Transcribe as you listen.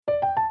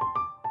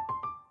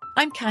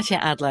I'm Katya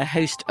Adler,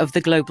 host of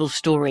The Global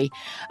Story.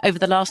 Over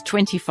the last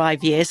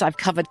 25 years, I've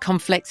covered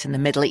conflicts in the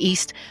Middle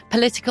East,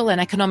 political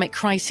and economic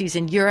crises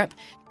in Europe,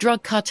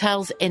 drug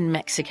cartels in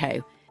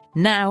Mexico.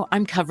 Now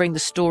I'm covering the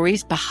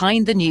stories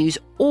behind the news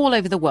all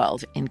over the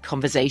world in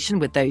conversation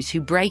with those who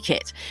break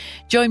it.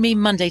 Join me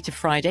Monday to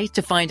Friday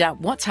to find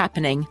out what's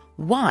happening,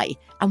 why,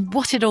 and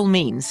what it all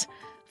means.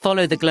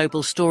 Follow The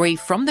Global Story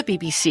from the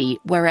BBC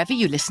wherever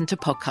you listen to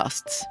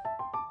podcasts.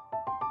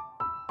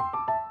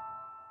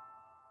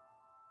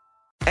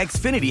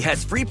 Xfinity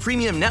has free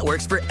premium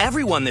networks for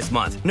everyone this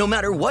month, no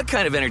matter what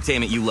kind of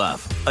entertainment you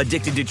love.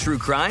 Addicted to true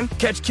crime?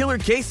 Catch killer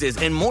cases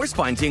and more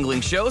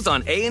spine-tingling shows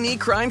on A&E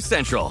Crime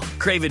Central.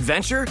 Crave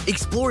adventure?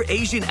 Explore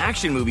Asian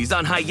action movies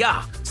on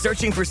Hi-YAH.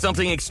 Searching for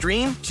something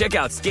extreme? Check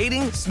out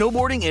skating,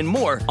 snowboarding, and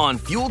more on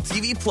Fuel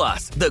TV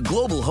Plus, the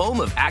global home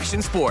of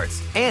action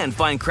sports. And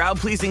find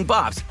crowd-pleasing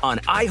bops on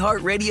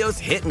iHeartRadio's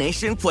Hit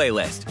Nation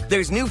playlist.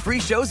 There's new free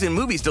shows and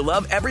movies to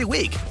love every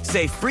week.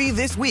 Say free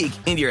this week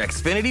in your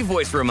Xfinity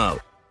voice remote.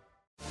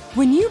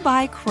 When you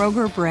buy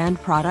Kroger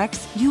brand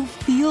products, you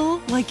feel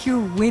like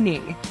you're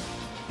winning.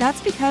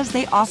 That's because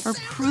they offer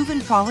proven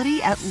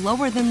quality at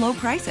lower than low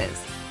prices.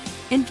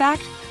 In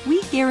fact,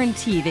 we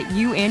guarantee that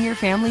you and your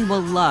family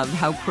will love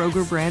how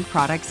Kroger brand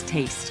products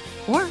taste,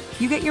 or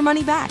you get your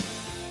money back.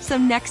 So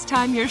next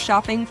time you're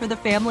shopping for the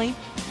family,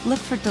 look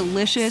for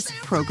delicious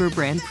Kroger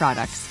brand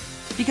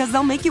products, because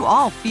they'll make you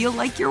all feel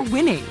like you're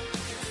winning.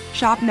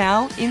 Shop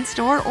now,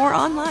 in-store, or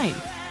online.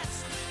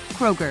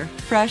 Kroger,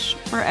 fresh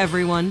for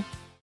everyone.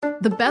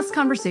 The best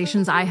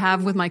conversations I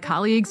have with my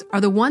colleagues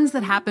are the ones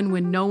that happen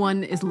when no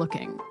one is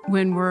looking,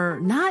 when we're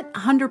not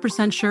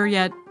 100% sure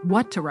yet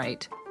what to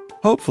write.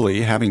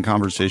 Hopefully, having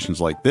conversations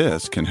like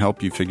this can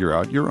help you figure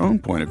out your own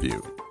point of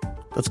view.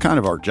 That's kind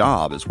of our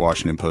job as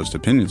Washington Post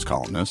opinions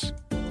columnists.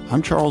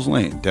 I'm Charles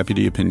Lane,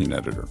 Deputy Opinion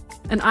Editor.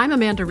 And I'm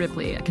Amanda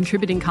Ripley, a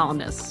contributing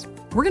columnist.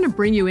 We're going to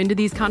bring you into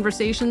these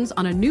conversations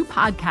on a new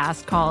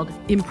podcast called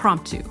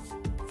Impromptu.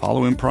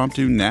 Follow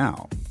Impromptu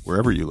now,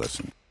 wherever you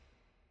listen.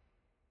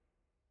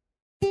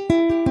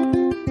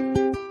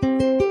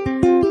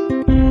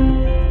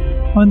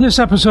 On this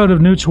episode of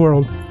Newt's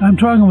World, I'm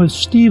talking with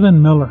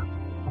Stephen Miller.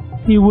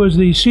 He was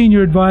the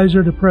senior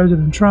advisor to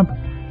President Trump,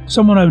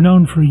 someone I've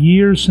known for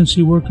years since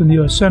he worked in the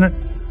U.S. Senate.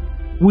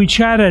 We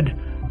chatted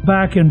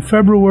back in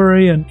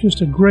February, and just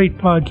a great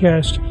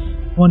podcast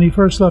when he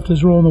first left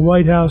his role in the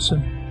White House,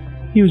 and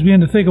he was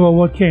beginning to think about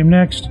what came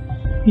next.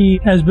 He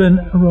has been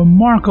a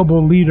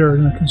remarkable leader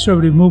in the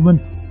conservative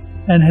movement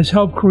and has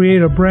helped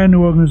create a brand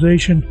new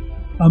organization,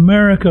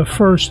 America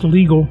First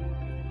Legal.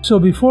 So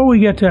before we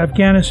get to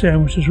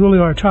Afghanistan, which is really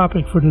our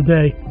topic for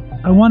today,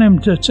 I want him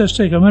to just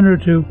take a minute or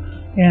two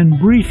and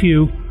brief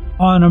you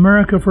on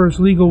America First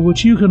Legal,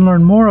 which you can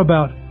learn more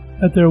about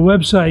at their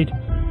website,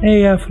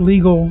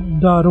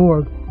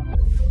 aflegal.org.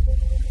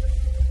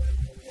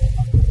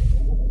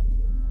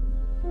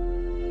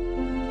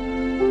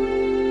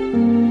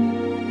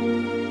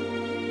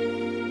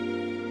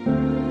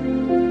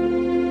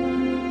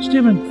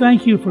 Stephen,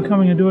 thank you for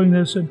coming and doing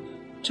this. And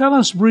tell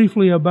us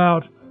briefly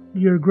about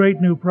your great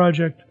new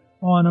project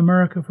on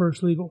America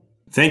First Legal.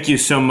 Thank you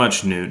so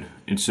much, Newt.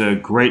 It's a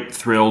great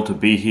thrill to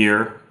be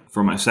here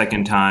for my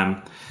second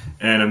time,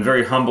 and I'm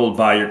very humbled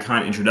by your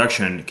kind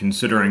introduction,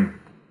 considering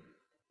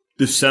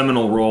the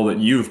seminal role that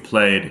you've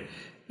played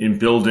in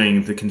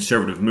building the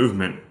conservative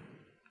movement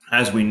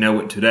as we know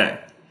it today.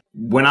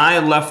 When I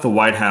left the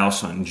White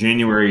House on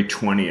January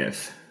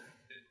 20th,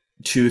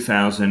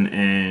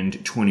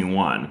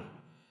 2021,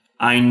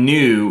 I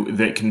knew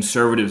that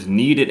conservatives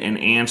needed an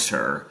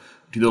answer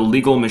to the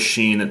legal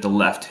machine that the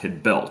left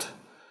had built.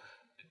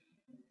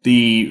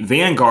 The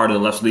vanguard of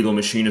the left's legal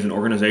machine is an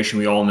organization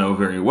we all know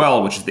very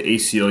well, which is the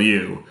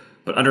ACLU.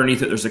 But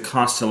underneath it, there's a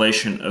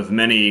constellation of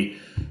many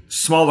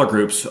smaller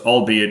groups,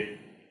 albeit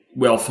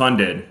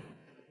well-funded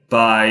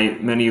by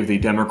many of the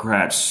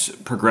Democrats'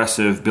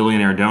 progressive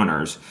billionaire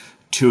donors,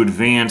 to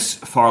advance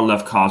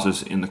far-left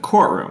causes in the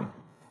courtroom.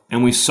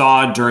 And we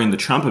saw during the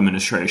Trump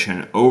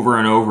administration, over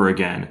and over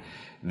again,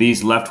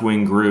 these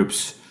left-wing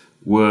groups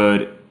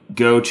would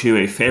go to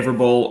a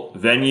favorable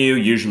venue,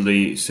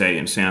 usually, say,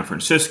 in San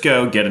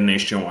Francisco, get a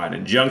nationwide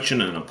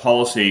injunction, and a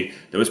policy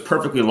that was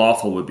perfectly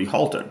lawful would be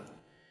halted.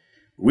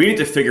 We need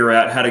to figure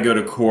out how to go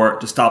to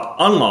court to stop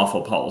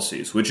unlawful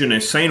policies, which in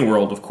a sane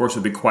world, of course,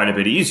 would be quite a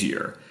bit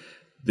easier.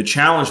 The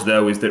challenge,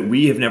 though, is that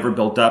we have never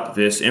built up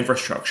this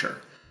infrastructure.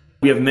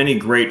 We have many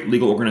great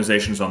legal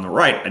organizations on the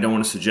right. I don't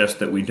want to suggest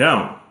that we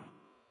don't.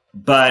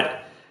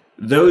 But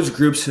those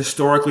groups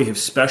historically have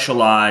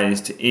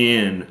specialized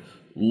in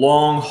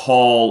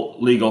long-haul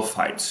legal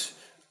fights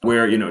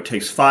where, it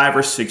takes 5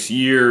 or 6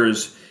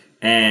 years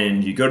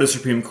and you go to the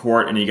Supreme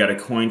Court and you got a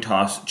coin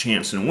toss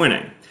chance in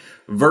winning,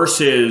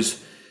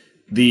 versus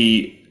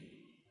the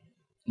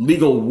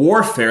legal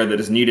warfare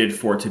that is needed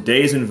for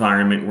today's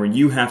environment where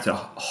you have to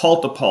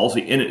halt the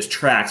policy in its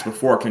tracks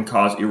before it can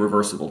cause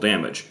irreversible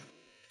damage.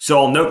 So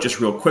I'll note just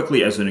real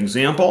quickly as an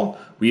example,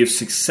 we have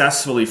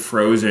successfully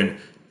frozen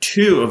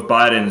 2 of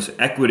Biden's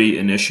equity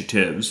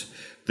initiatives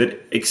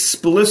that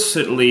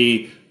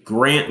explicitly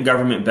grant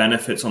government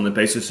benefits on the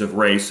basis of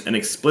race and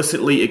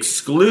explicitly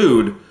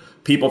exclude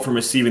people from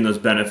receiving those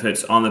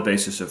benefits on the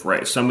basis of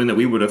race, something that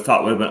we would have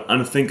thought would have been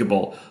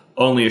unthinkable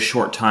only a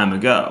short time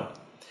ago.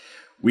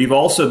 We've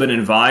also been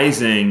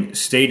advising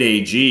state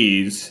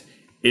AGs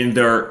in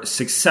their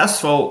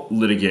successful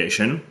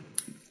litigation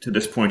to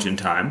this point in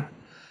time,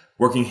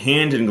 working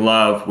hand in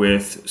glove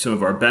with some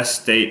of our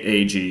best state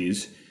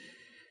AGs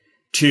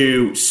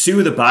to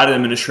sue the Biden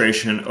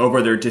administration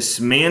over their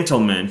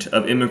dismantlement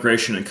of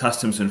immigration and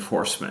customs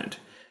enforcement.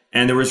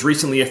 And there was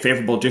recently a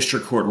favorable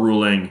district court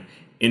ruling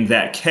in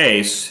that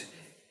case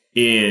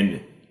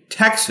in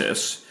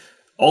Texas,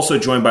 also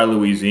joined by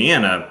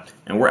Louisiana,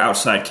 and we're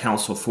outside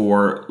counsel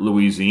for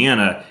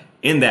Louisiana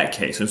in that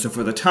case. And so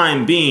for the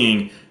time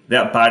being,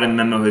 that Biden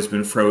memo has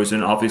been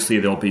frozen. Obviously,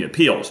 there'll be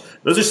appeals.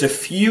 Those are just a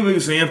few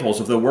examples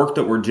of the work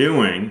that we're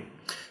doing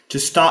to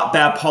stop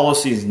bad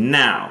policies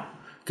now.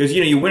 Because,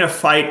 you win a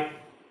fight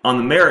on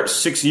the merits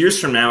 6 years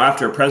from now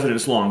after a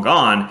president's long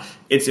gone.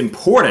 It's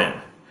important,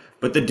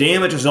 but the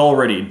damage is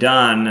already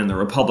done and the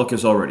republic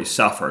has already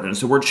suffered. And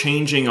so we're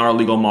changing our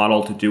legal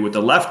model to do what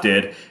the left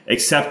did,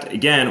 except,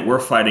 again, we're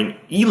fighting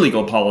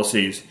illegal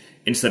policies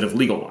instead of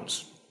legal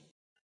ones.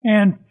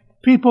 And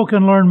people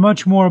can learn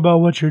much more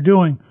about what you're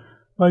doing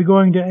by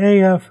going to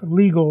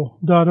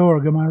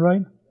aflegal.org. Am I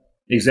right?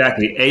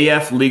 Exactly.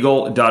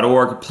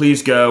 aflegal.org.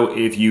 Please go.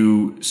 If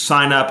you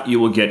sign up, you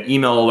will get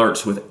email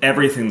alerts with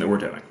everything that we're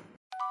doing.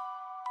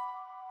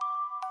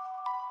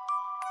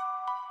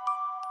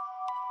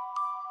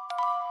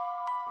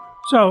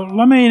 So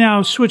let me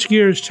now switch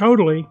gears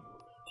totally.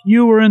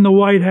 You were in the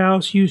White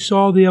House. You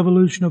saw the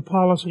evolution of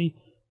policy.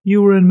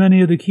 You were in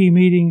many of the key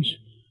meetings.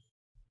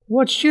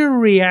 What's your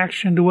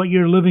reaction to what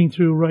you're living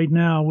through right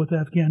now with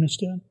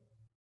Afghanistan?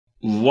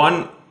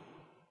 One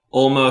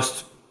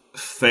almost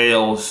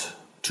fails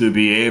to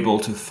be able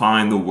to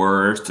find the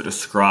words to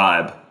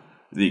describe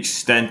the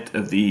extent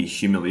of the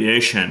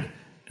humiliation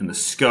and the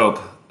scope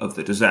of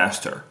the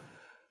disaster.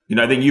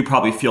 I think you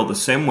probably feel the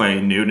same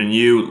way, Newt, and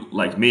you,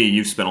 like me,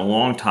 you've spent a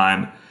long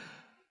time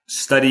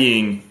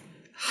studying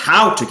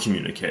how to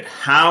communicate,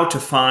 how to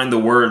find the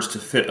words to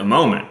fit a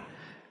moment.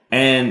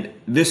 And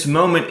this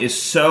moment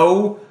is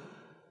so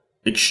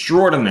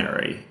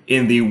extraordinary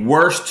in the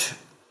worst,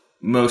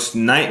 most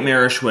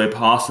nightmarish way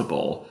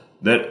possible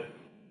that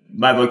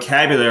my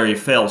vocabulary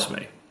fails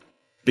me.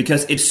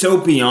 Because it's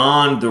so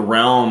beyond the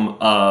realm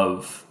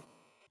of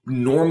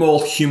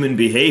normal human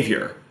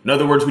behavior. In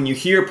other words, when you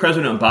hear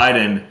President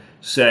Biden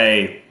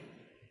say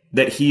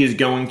that he is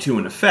going to,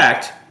 in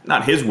effect,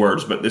 not his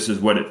words, but this is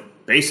what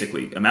it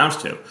basically amounts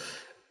to,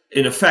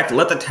 in effect,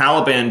 let the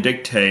Taliban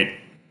dictate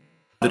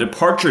the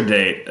departure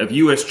date of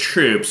U.S.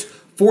 troops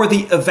for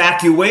the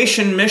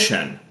evacuation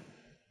mission,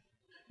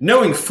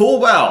 knowing full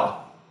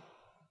well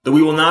that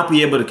we will not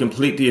be able to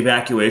complete the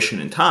evacuation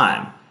in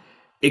time,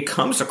 it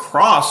comes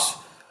across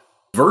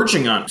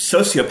verging on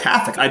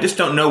sociopathic. I just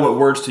don't know what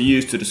words to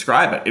use to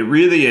describe it. It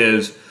really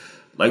is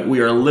like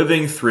we are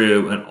living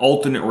through an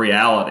alternate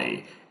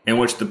reality in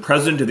which the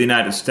President of the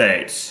United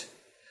States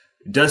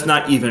does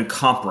not even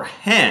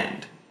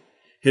comprehend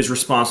his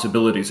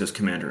responsibilities as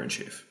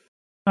Commander-in-Chief.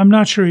 I'm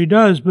not sure he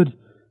does, but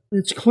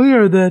it's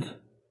clear that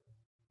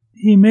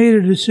he made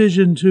a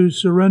decision to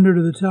surrender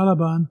to the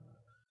Taliban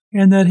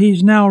and that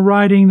he's now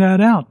riding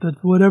that out,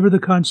 that whatever the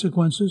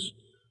consequences,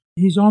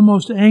 he's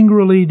almost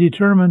angrily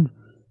determined.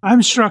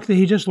 I'm struck that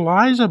he just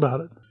lies about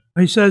it.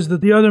 He says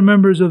that the other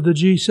members of the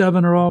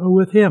G7 are all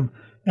with him,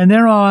 and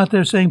they're all out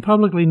there saying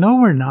publicly, no,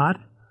 we're not.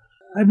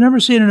 I've never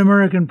seen an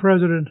American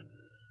president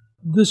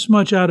this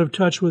much out of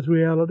touch with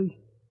reality.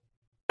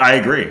 I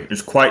agree.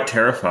 It's quite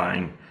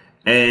terrifying.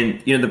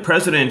 And, the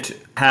president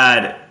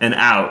had an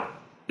out,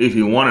 if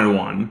he wanted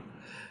one,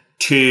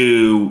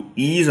 to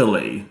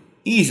easily,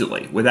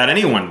 without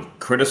anyone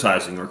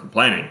criticizing or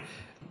complaining,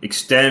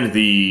 extend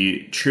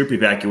the troop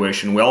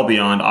evacuation well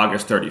beyond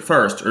August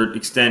 31st, or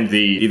extend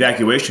the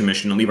evacuation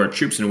mission and leave our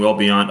troops in well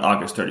beyond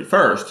August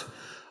 31st,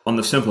 on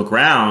the simple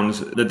grounds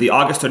that the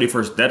August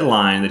 31st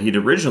deadline that he'd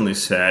originally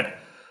set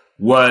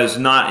was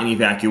not an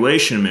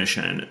evacuation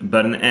mission,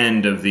 but an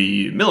end of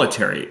the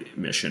military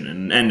mission,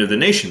 an end of the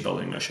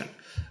nation-building mission.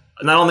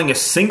 And I don't think a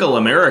single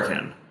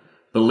American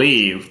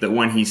believed that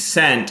when he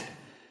sent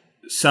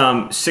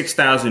some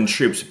 6,000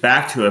 troops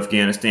back to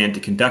Afghanistan to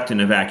conduct an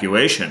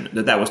evacuation,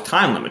 that was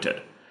time limited.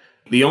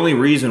 The only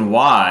reason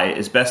why,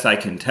 as best I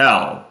can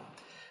tell,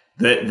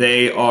 that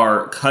they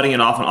are cutting it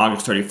off on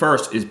August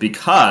 31st is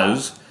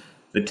because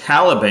the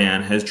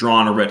Taliban has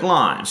drawn a red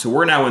line. So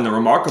we're now in the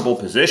remarkable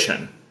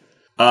position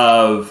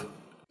of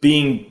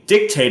being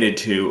dictated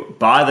to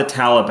by the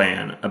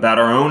Taliban about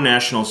our own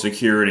national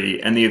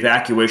security and the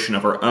evacuation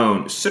of our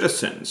own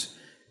citizens.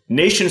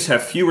 Nations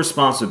have few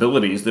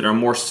responsibilities that are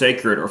more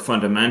sacred or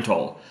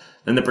fundamental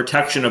than the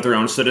protection of their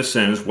own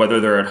citizens, whether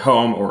they're at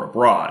home or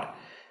abroad.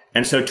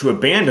 And so to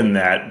abandon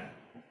that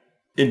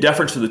in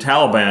deference to the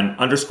Taliban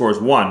underscores,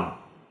 one,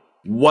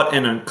 what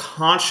an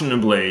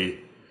unconscionably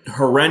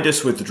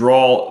horrendous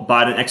withdrawal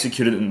Biden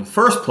executed in the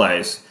first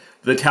place.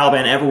 The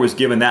Taliban ever was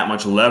given that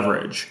much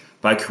leverage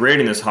by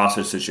creating this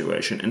hostage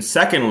situation. And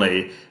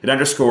secondly, it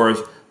underscores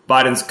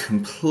Biden's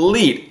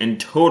complete and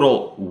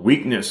total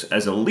weakness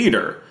as a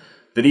leader,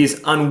 that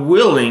he's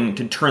unwilling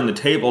to turn the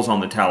tables on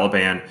the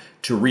Taliban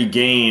to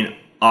regain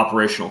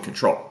operational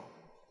control.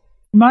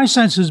 My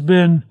sense has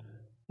been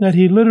that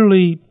he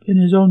literally, in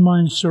his own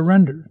mind,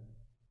 surrendered.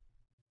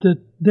 That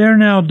they're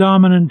now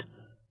dominant,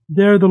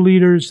 they're the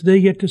leaders,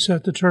 they get to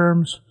set the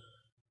terms,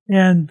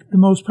 and the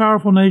most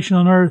powerful nation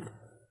on earth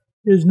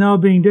is now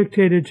being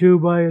dictated to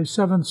by a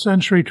 7th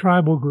century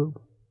tribal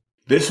group.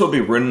 This will be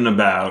written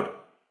about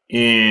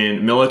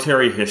in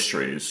military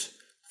histories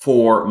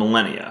for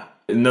millennia.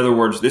 In other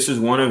words, this is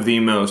one of the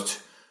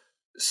most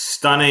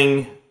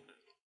stunning,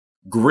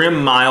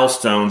 grim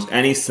milestones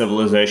any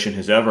civilization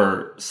has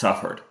ever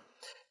suffered.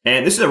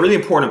 And this is a really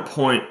important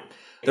point.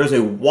 There's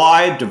a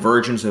wide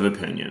divergence of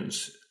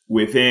opinions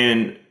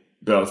within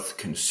both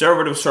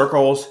conservative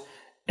circles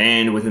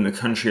and within the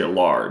country at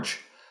large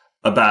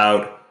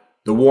about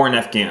the war in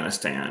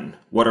Afghanistan,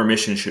 what our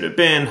mission should have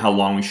been, how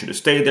long we should have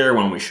stayed there,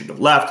 when we should have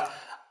left.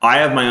 I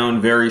have my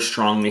own very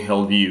strongly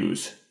held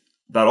views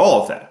about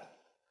all of that.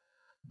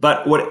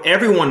 But what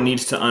everyone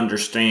needs to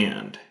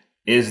understand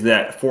is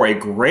that for a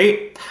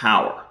great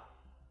power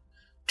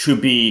to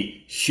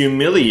be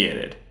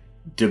humiliated,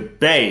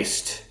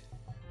 debased,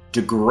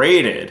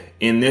 degraded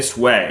in this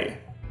way,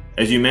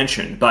 as you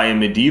mentioned, by a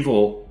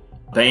medieval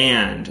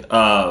band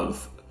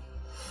of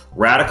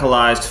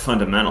radicalized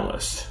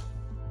fundamentalists,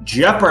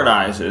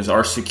 jeopardizes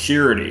our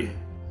security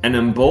and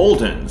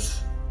emboldens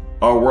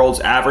our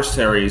world's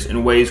adversaries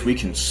in ways we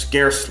can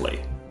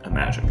scarcely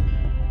imagine.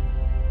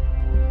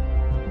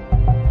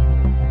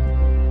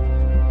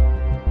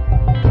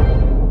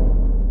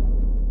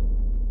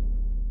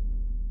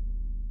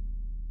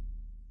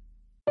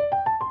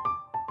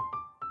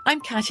 I'm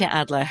Katya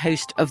Adler,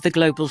 host of The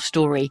Global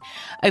Story.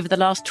 Over the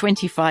last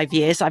 25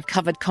 years, I've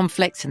covered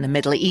conflicts in the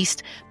Middle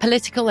East,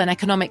 political and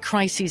economic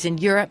crises in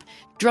Europe,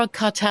 drug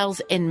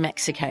cartels in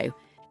Mexico.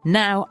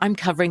 Now I'm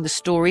covering the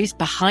stories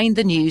behind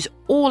the news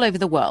all over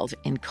the world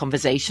in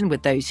conversation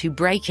with those who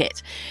break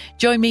it.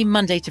 Join me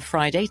Monday to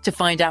Friday to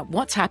find out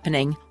what's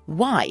happening,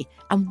 why,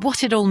 and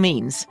what it all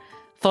means.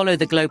 Follow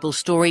The Global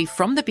Story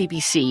from the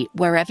BBC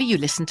wherever you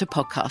listen to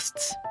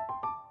podcasts.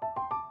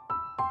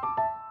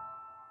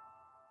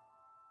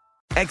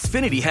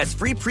 Xfinity has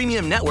free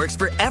premium networks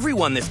for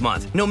everyone this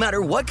month, no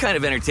matter what kind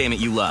of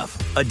entertainment you love.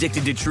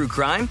 Addicted to true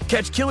crime?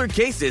 Catch killer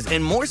cases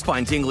and more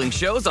spine-tingling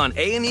shows on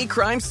A&E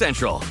Crime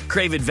Central.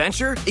 Crave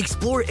adventure?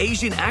 Explore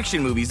Asian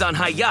action movies on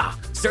Hi-Ya.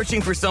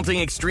 Searching for something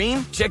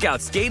extreme? Check out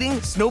skating,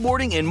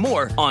 snowboarding, and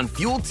more on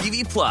Fuel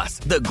TV Plus,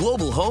 the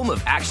global home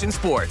of action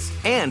sports.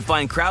 And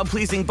find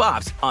crowd-pleasing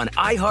bops on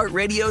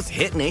iHeartRadio's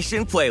Hit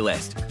Nation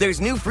playlist. There's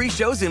new free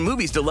shows and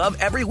movies to love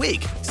every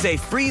week. Say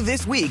free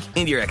this week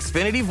in your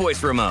Xfinity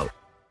voice remote.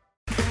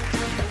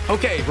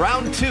 Okay,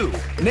 round two.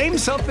 Name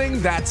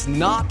something that's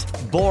not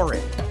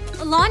boring.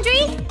 A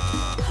laundry?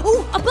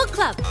 Ooh, a book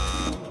club.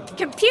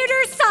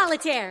 Computer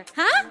solitaire,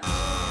 huh?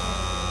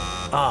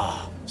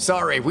 Ah,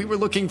 sorry, we were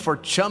looking for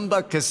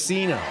Chumba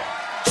Casino.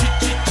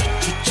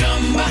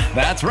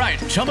 That's right,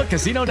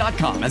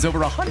 ChumbaCasino.com has over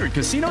 100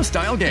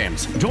 casino-style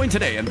games. Join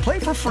today and play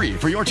for free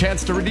for your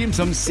chance to redeem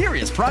some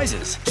serious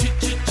prizes.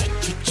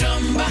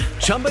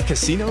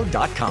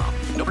 ChumbaCasino.com.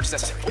 No purchase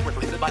necessary. Void where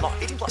prohibited by law.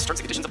 18+ terms and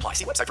conditions apply.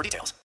 See website for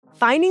details.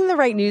 Finding the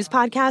right news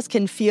podcast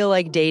can feel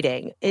like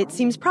dating. It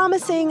seems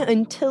promising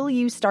until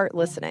you start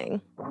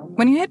listening.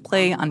 When you hit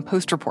play on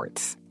Post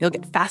Reports, you'll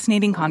get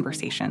fascinating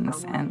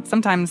conversations and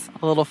sometimes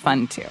a little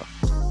fun, too.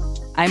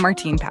 I'm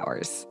Martine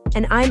Powers.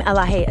 And I'm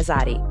Elahe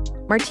Azadi.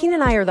 Martine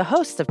and I are the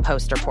hosts of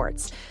Post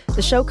Reports.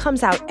 The show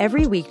comes out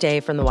every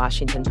weekday from The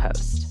Washington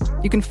Post.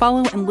 You can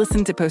follow and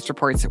listen to Post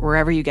Reports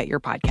wherever you get your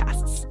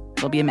podcasts.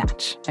 It'll be a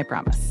match, I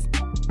promise.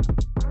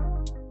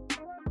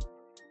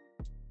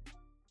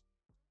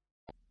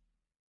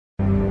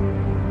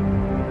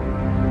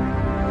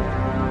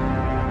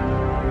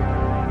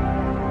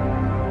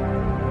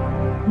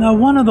 Now,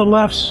 one of the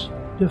left's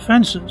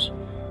defenses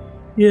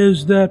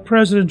is that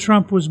President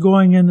Trump was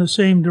going in the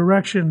same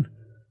direction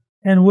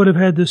and would have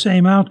had the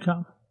same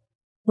outcome.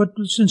 But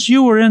since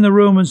you were in the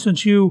room and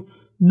since you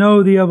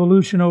know the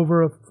evolution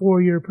over a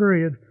 4-year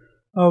period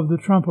of the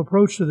Trump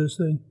approach to this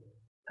thing,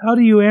 how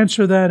do you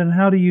answer that and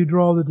how do you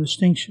draw the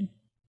distinction?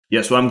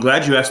 Yeah, so I'm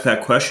glad you asked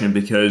that question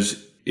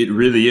because it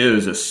really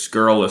is a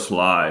scurrilous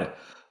lie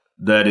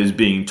that is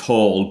being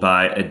told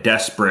by a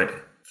desperate,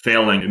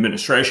 failing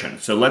administration.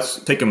 So let's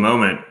take a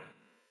moment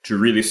to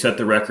really set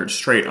the record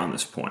straight on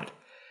this point.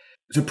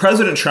 So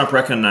President Trump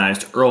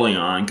recognized early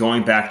on,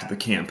 going back to the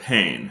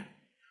campaign,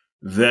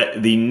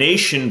 that the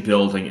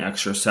nation-building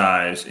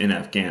exercise in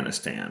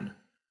Afghanistan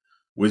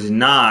was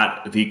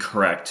not the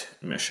correct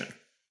mission.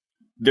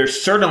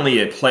 There's certainly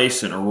a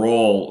place and a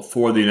role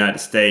for the United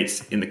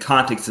States in the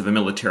context of a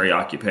military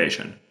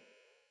occupation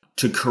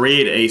to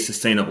create a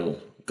sustainable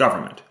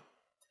government.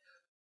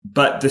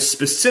 But the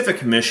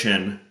specific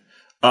mission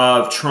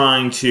of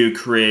trying to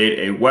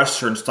create a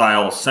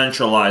Western-style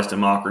centralized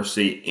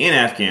democracy in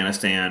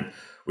Afghanistan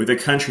with a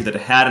country that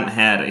hadn't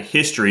had a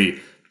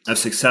history a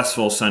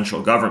successful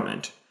central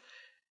government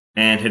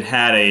and had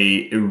had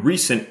a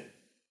recent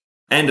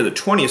end of the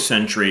 20th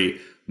century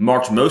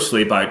marked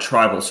mostly by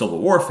tribal civil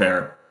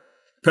warfare,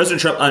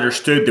 President Trump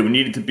understood that we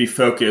needed to be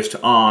focused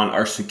on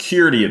our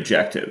security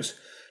objectives,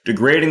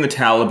 degrading the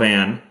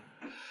Taliban,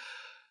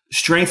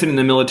 strengthening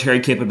the military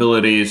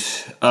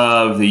capabilities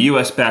of the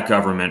U.S.-backed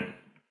government,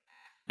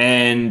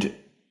 and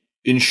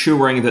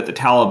ensuring that the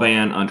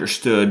Taliban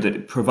understood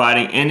that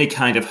providing any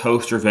kind of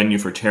host or venue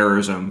for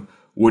terrorism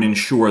would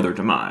ensure their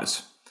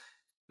demise.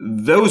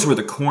 Those were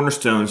the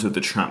cornerstones of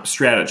the Trump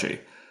strategy.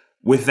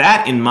 With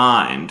that in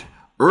mind,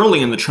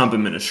 early in the Trump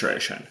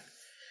administration,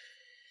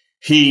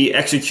 he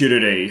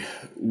executed a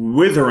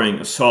withering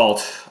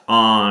assault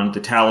on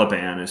the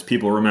Taliban, as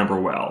people remember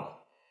well.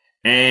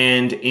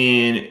 And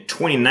in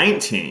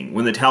 2019,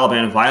 when the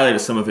Taliban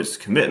violated some of its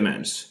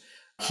commitments,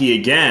 he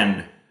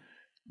again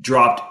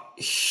dropped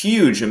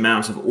huge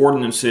amounts of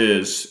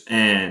ordinances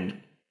and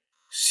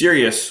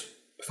serious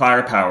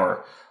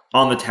firepower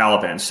on the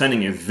Taliban,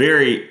 sending a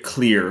very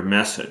clear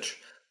message.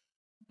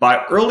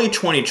 By early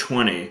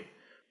 2020,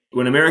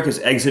 when America's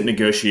exit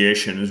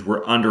negotiations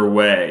were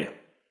underway,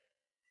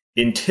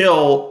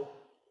 until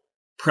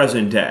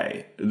present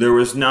day, there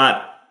was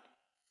not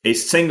a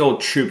single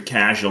troop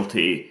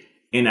casualty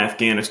in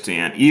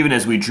Afghanistan, even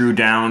as we drew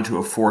down to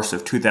a force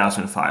of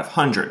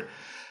 2,500.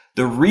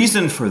 The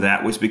reason for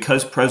that was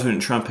because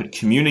President Trump had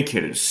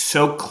communicated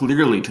so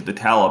clearly to the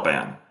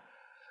Taliban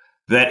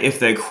that if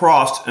they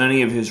crossed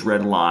any of his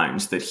red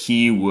lines, that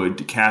he would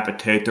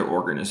decapitate their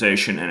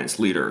organization and its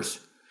leaders.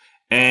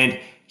 And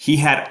he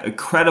had a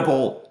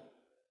credible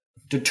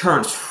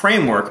deterrence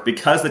framework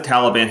because the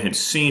Taliban had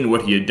seen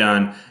what he had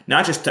done,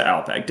 not just to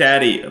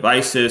al-Baghdadi of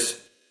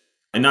ISIS,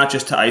 and not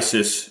just to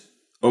ISIS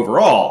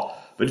overall,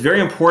 but very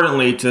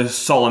importantly to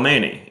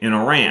Soleimani in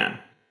Iran.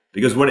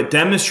 Because what it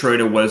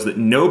demonstrated was that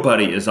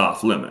nobody is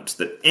off limits,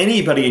 that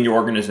anybody in your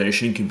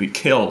organization can be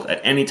killed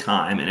at any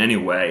time, in any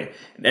way,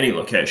 in any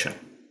location.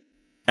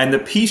 And the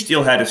peace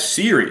deal had a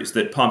series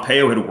that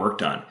Pompeo had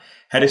worked on,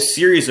 had a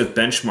series of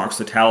benchmarks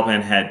the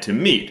Taliban had to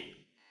meet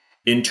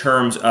in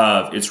terms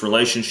of its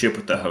relationship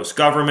with the host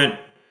government,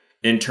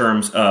 in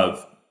terms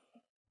of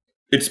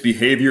its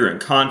behavior and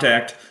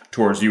contact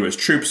towards U.S.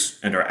 troops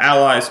and our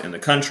allies in the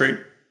country,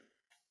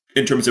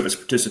 in terms of its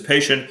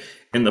participation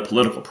in the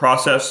political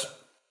process.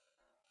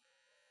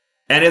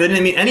 And if they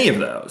didn't meet any of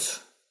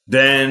those,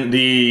 then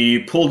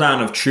the pull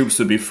down of troops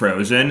would be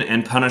frozen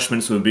and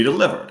punishments would be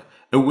delivered.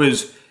 It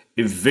was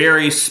a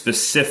very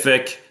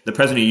specific, the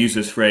president used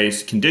this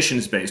phrase,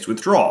 conditions-based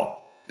withdrawal.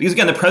 Because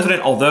again, the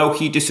president, although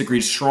he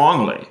disagreed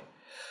strongly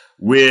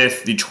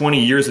with the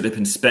 20 years that had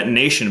been spent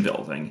nation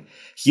building,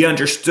 he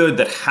understood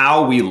that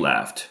how we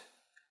left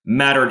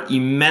mattered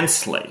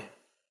immensely,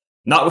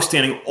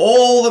 notwithstanding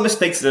all the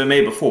mistakes that had been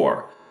made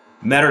before,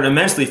 mattered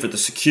immensely for the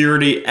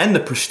security and the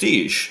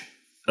prestige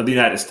of the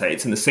United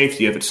States and the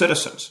safety of its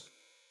citizens.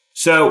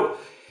 So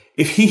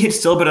if he had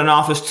still been in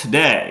office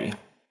today,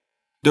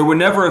 there would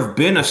never have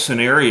been a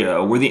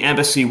scenario where the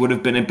embassy would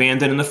have been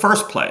abandoned in the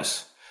first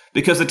place,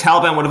 because the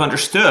Taliban would have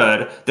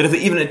understood that if they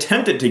even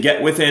attempted to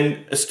get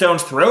within a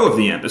stone's throw of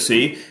the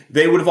embassy,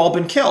 they would have all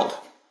been killed.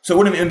 So it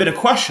wouldn't have been a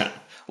question.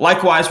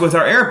 Likewise with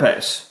our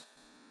airbase.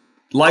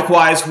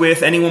 Likewise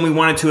with anyone we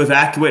wanted to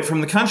evacuate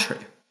from the country.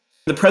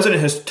 The president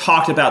has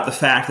talked about the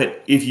fact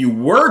that if you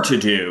were to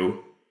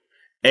do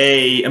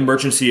an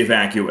emergency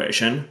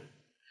evacuation,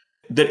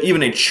 that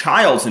even a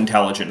child's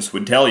intelligence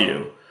would tell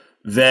you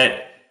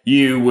that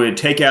you would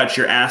take out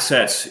your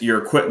assets,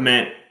 your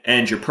equipment,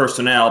 and your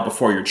personnel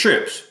before your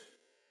troops.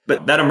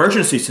 But that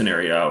emergency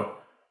scenario,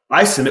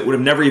 I submit, would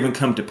have never even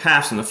come to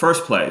pass in the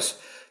first place,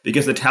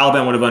 because the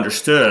Taliban would have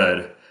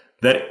understood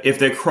that if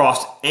they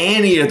crossed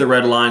any of the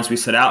red lines we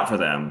set out for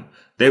them,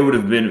 they would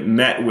have been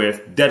met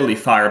with deadly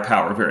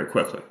firepower very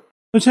quickly.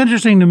 It's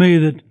interesting to me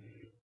that,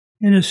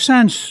 in a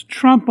sense,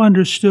 Trump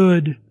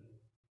understood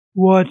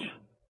what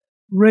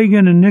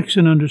Reagan and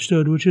Nixon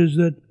understood, which is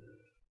that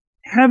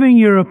having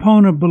your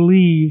opponent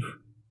believe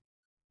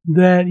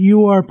that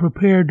you are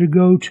prepared to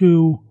go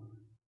to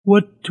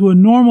what to a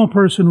normal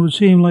person would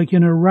seem like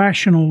an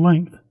irrational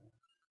length,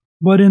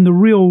 but in the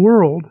real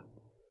world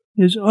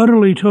is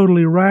utterly,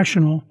 totally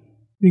rational,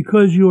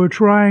 because you are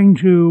trying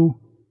to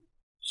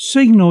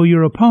signal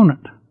your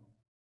opponent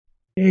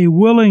a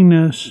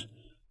willingness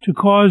to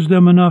cause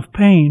them enough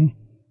pain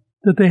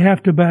that they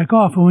have to back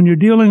off. And when you're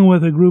dealing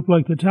with a group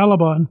like the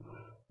Taliban,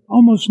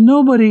 almost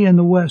nobody in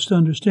the West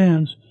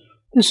understands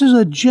this is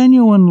a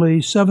genuinely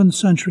 7th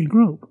century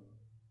group.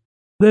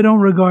 They don't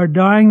regard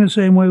dying the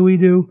same way we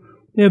do.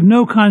 They have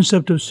no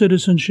concept of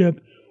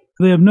citizenship.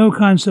 They have no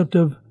concept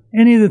of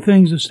any of the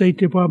things the State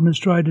Department has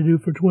tried to do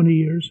for 20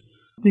 years,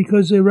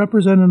 because they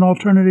represent an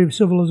alternative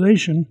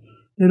civilization.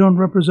 They don't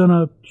represent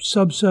a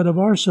subset of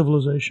our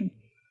civilization.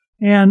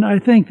 And I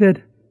think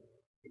that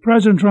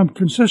President Trump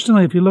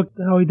consistently, if you look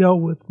at how he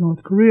dealt with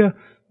North Korea,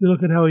 you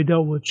look at how he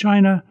dealt with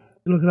China,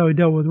 you look at how he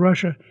dealt with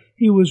Russia,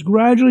 he was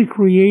gradually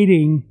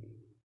creating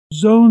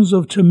zones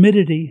of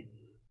timidity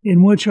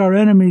in which our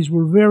enemies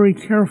were very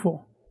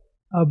careful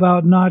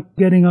about not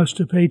getting us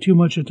to pay too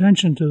much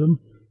attention to them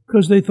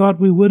because they thought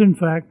we would, in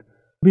fact,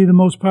 be the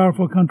most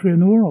powerful country in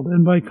the world.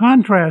 And by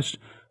contrast,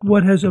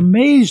 what has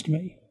amazed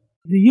me,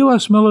 the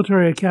U.S.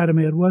 Military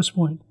Academy at West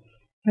Point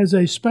has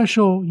a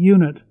special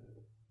unit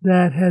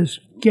that has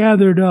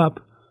gathered up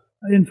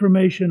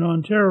information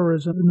on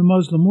terrorism in the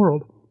Muslim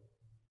world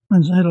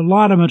and had a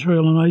lot of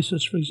material on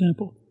ISIS, for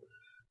example.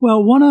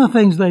 Well, one of the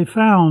things they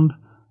found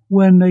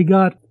when they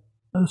got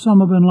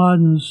Osama bin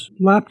Laden's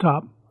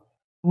laptop,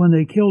 when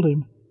they killed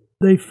him,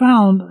 they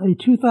found a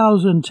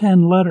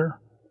 2010 letter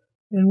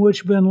in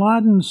which bin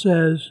Laden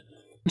says,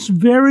 it's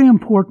very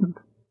important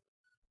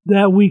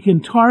that we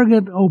can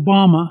target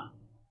Obama,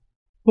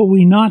 but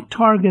we not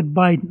target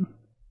Biden,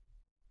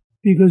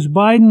 because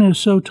Biden is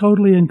so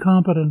totally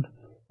incompetent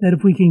that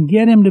if we can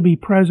get him to be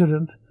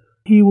president,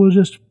 he will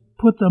just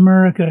put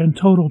America in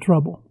total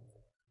trouble.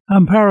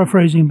 I'm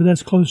paraphrasing, but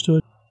that's close to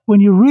it. When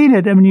you read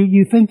it, I mean,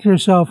 you think to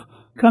yourself,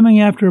 coming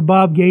after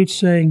Bob Gates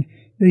saying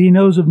that he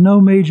knows of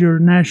no major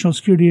national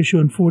security issue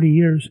in 40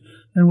 years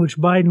in which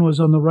Biden was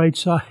on the right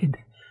side.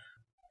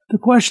 The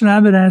question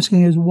I've been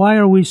asking is, why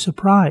are we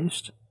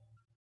surprised?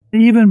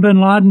 Even bin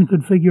Laden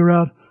could figure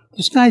out,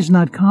 this guy's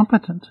not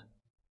competent.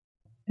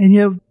 And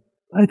yet,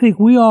 I think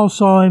we all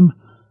saw him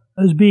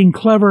as being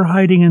clever,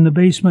 hiding in the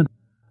basement.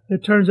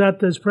 It turns out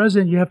that as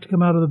president, you have to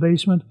come out of the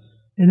basement,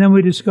 and then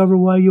we discover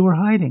why you were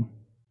hiding.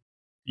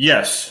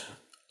 Yes,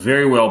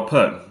 very well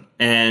put.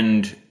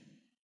 And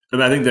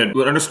I think that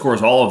what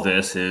underscores all of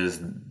this is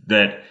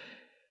that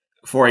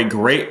for a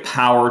great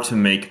power to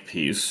make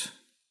peace,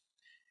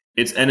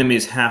 its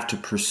enemies have to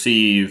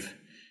perceive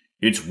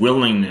its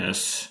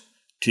willingness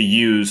to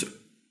use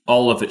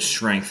all of its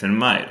strength and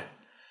might.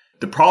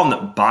 The problem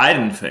that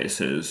Biden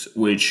faces,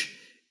 which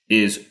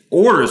is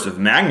orders of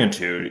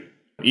magnitude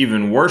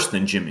even worse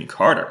than Jimmy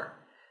Carter,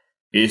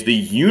 is the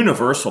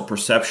universal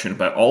perception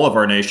by all of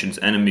our nation's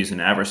enemies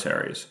and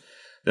adversaries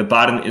that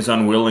Biden is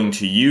unwilling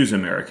to use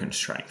American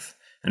strength.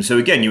 And so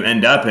again, you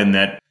end up in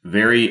that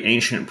very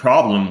ancient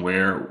problem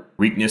where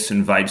weakness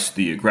invites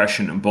the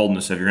aggression and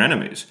boldness of your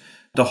enemies.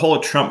 The whole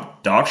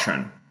Trump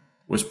doctrine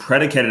was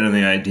predicated on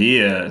the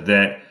idea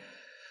that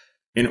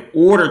in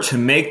order to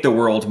make the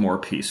world more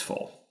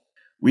peaceful,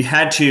 we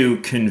had to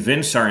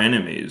convince our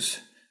enemies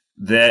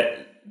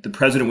that the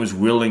president was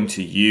willing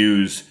to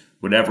use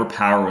whatever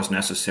power was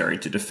necessary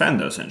to defend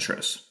those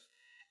interests.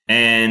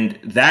 And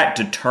that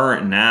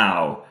deterrent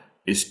now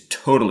is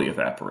totally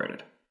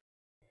evaporated.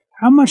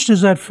 How much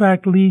does that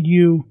fact lead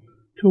you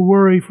to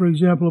worry, for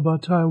example,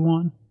 about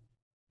Taiwan?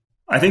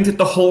 I think that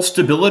the whole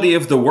stability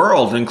of the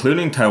world,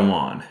 including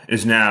Taiwan,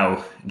 is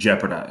now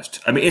jeopardized.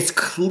 I mean, it's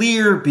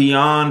clear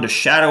beyond a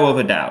shadow of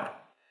a doubt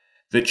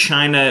that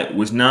China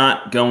was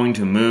not going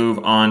to move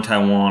on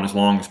Taiwan as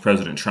long as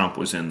President Trump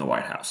was in the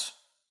White House.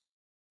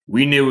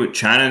 We knew it,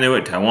 China knew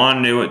it,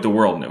 Taiwan knew it, the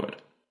world knew it.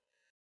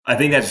 I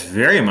think that's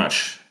very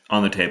much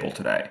on the table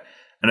today.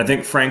 And I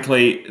think,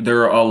 frankly,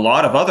 there are a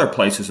lot of other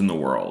places in the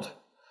world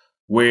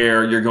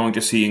where you're going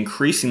to see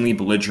increasingly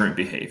belligerent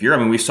behavior. I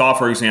mean, we saw,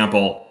 for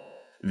example,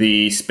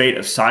 the spate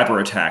of cyber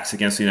attacks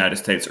against the United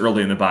States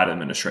early in the Biden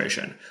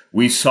administration.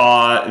 We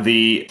saw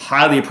the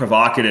highly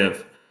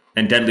provocative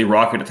and deadly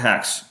rocket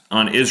attacks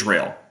on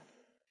Israel.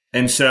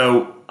 And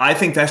so I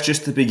think that's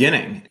just the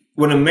beginning.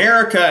 When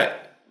America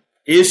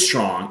is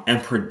strong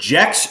and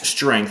projects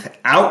strength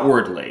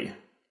outwardly,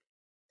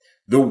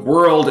 the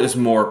world is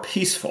more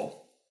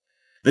peaceful.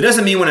 That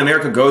doesn't mean when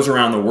America goes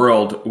around the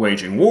world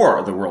waging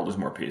war, the world is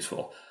more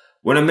peaceful.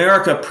 When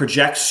America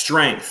projects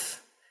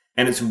strength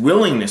and its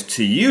willingness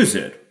to use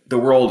it, the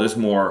world is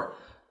more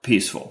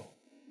peaceful.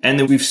 And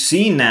then we've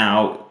seen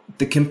now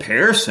the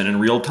comparison in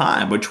real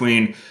time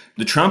between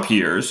the Trump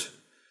years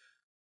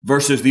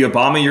versus the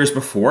Obama years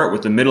before it,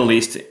 with the Middle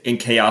East in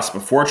chaos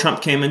before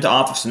Trump came into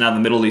office, and now the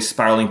Middle East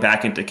spiraling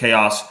back into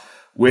chaos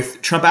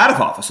with Trump out of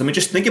office. I mean,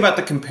 just think about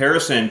the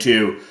comparison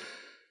to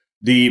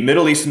the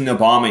Middle East in the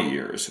Obama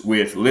years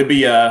with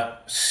Libya,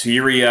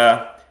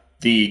 Syria,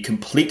 the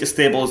complete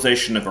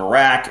destabilization of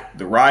Iraq,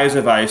 the rise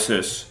of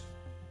ISIS,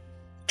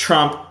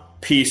 Trump,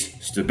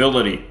 peace,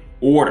 stability,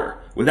 order,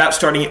 without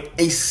starting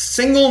a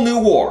single new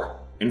war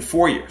in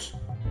 4 years.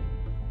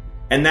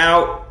 And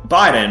now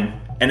Biden,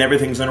 and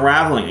everything's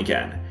unraveling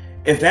again.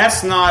 If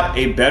that's not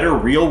a better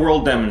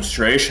real-world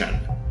demonstration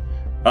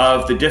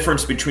of the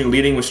difference between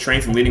leading with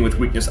strength and leading with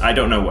weakness, I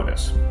don't know what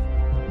is.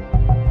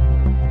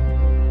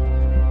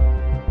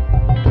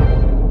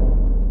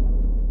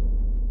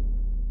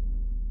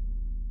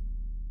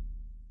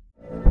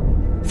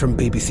 From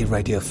BBC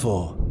Radio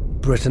 4,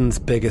 Britain's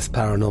biggest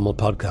paranormal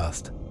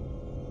podcast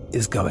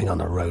is going on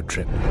a road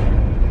trip.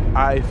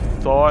 I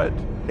thought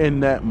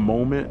in that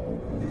moment,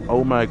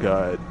 oh my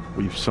God,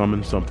 we've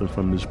summoned something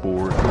from this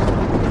board.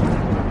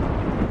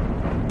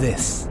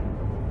 This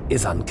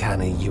is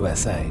Uncanny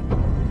USA.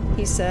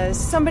 He says,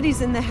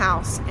 somebody's in the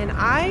house, and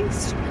I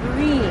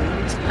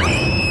screamed.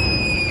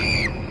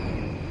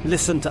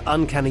 Listen to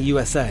Uncanny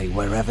USA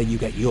wherever you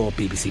get your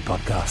BBC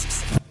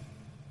podcasts,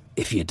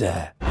 if you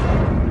dare.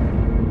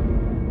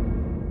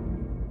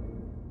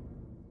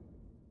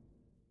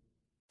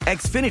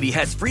 Xfinity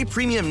has free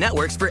premium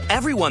networks for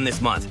everyone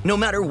this month, no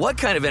matter what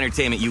kind of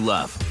entertainment you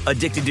love.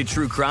 Addicted to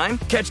true crime?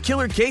 Catch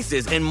killer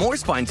cases and more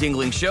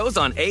spine-tingling shows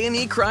on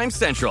A&E Crime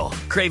Central.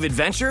 Crave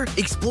adventure?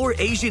 Explore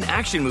Asian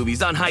action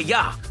movies on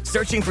Hi-YAH.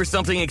 Searching for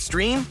something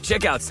extreme?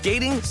 Check out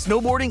skating,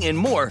 snowboarding, and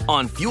more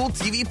on Fuel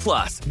TV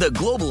Plus, the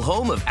global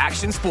home of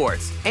action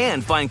sports.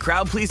 And find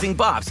crowd-pleasing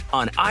bops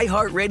on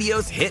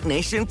iHeartRadio's Hit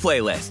Nation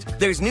playlist.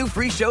 There's new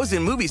free shows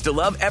and movies to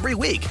love every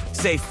week.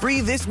 Say free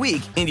this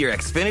week in your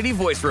Xfinity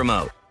voice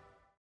remote.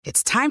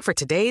 It's time for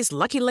today's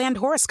Lucky Land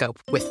horoscope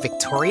with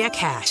Victoria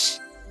Cash.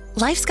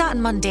 Life's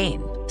gotten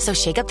mundane, so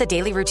shake up the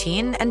daily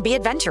routine and be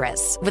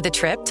adventurous with a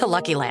trip to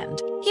Lucky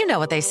Land. You know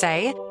what they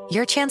say,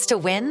 your chance to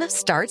win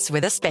starts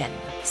with a spin.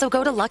 So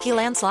go to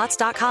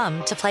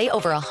LuckyLandSlots.com to play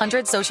over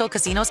 100 social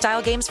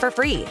casino-style games for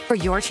free for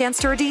your chance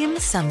to redeem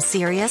some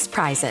serious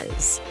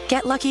prizes.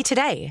 Get lucky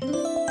today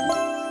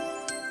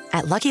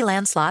at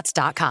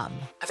LuckyLandSlots.com.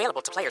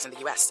 Available to players in the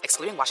U.S.,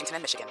 excluding Washington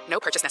and Michigan. No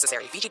purchase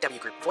necessary.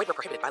 VGW Group. Void where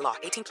prohibited by law.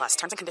 18+.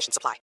 Terms and conditions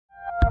apply.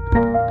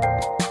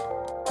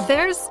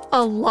 There's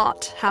a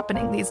lot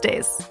happening these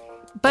days.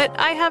 But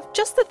I have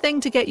just the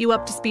thing to get you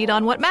up to speed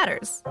on what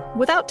matters,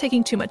 without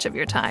taking too much of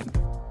your time.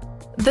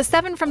 The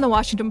 7 from the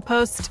Washington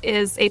Post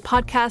is a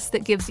podcast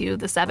that gives you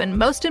the 7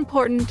 most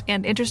important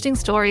and interesting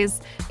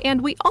stories,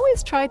 and we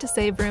always try to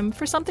save room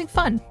for something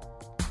fun.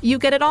 You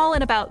get it all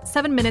in about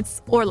 7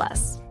 minutes or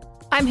less.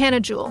 I'm Hannah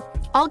Jewell.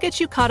 I'll get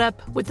you caught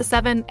up with the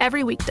 7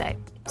 every weekday.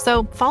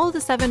 So follow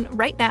the 7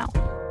 right now.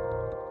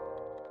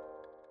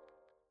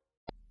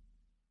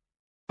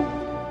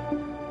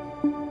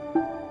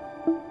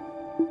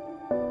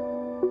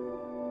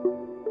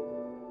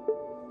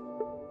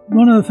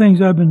 One of the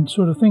things I've been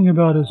sort of thinking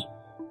about is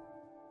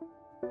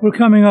we're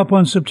coming up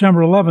on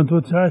September 11th,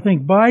 which I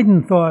think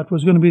Biden thought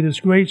was going to be this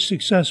great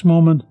success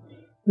moment.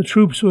 The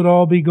troops would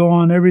all be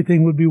gone,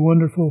 everything would be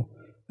wonderful,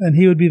 and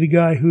he would be the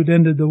guy who'd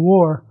ended the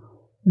war.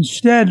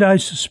 Instead, I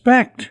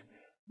suspect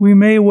we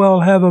may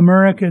well have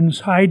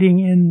Americans hiding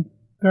in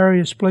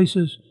various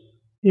places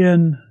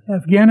in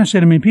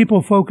Afghanistan. I mean,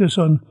 people focus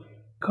on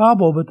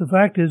Kabul, but the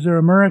fact is there are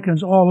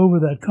Americans all over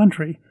that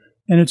country,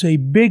 and it's a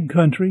big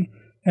country,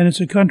 and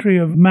it's a country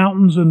of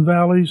mountains and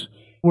valleys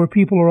where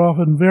people are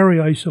often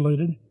very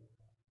isolated.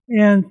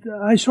 And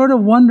I sort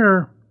of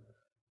wonder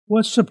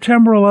what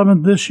September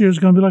 11th this year is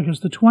going to be like.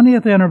 It's the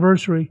 20th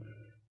anniversary,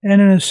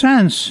 and in a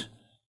sense,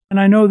 and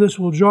I know this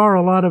will jar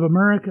a lot of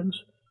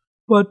Americans,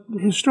 but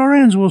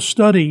historians will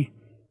study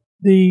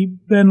the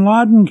bin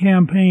Laden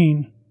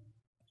campaign,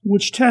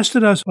 which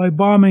tested us by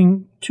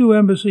bombing 2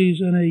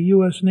 embassies and a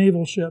U.S.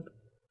 naval ship,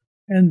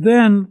 and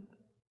then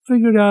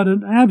figured out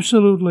an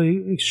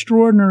absolutely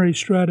extraordinary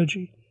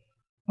strategy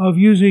of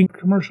using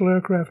commercial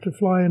aircraft to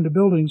fly into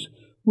buildings,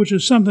 which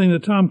is something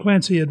that Tom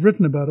Clancy had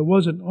written about. It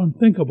wasn't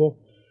unthinkable.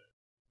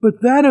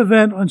 But that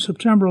event on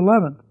September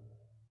 11th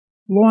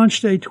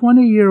launched a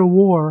 20-year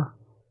war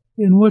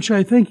in which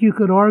I think you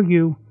could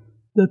argue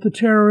that the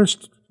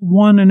terrorists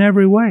won in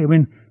every way. I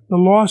mean, the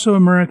loss of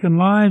American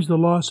lives, the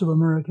loss of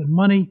American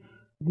money,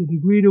 the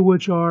degree to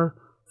which our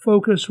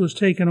focus was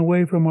taken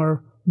away from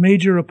our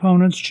major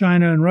opponents,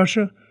 China and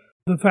Russia,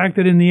 the fact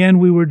that in the end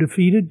we were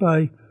defeated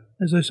by,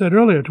 as I said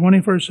earlier,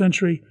 21st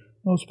century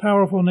most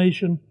powerful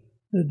nation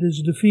that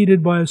is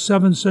defeated by a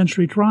 7th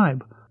century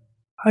tribe.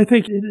 I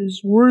think it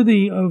is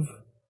worthy of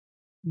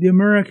the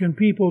American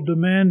people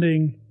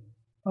demanding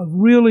a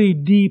really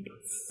deep,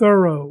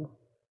 thorough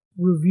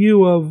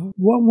review of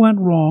what went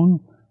wrong,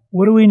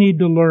 what do we need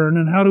to learn,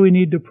 and how do we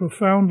need to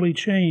profoundly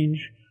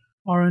change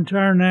our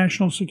entire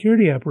national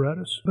security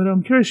apparatus. But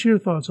I'm curious your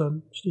thoughts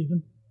on it,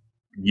 Stephen.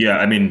 Yeah,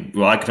 I mean,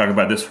 well, I could talk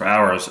about this for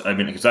hours. I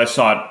mean, because I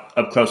saw it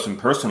up close and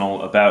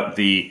personal about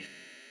the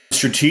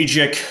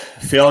strategic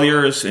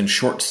failures and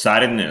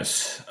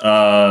short-sightedness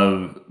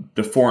of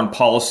the foreign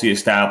policy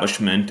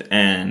establishment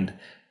and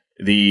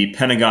the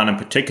Pentagon in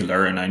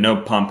particular. And I know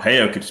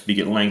Pompeo could speak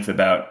at length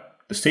about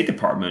the State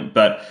Department,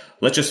 but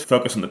let's just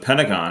focus on the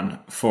Pentagon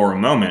for a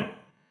moment.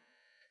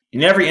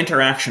 In every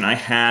interaction I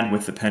had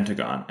with the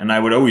Pentagon, and I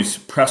would always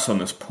press on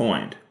this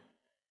point,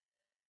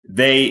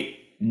 they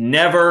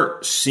never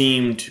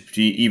seemed to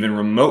be even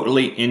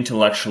remotely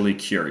intellectually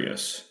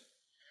curious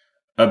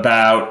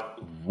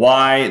about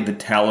why the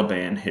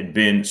Taliban had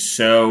been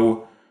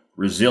so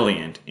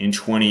resilient in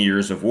 20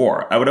 years of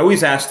war. I would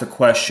always ask the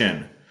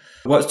question,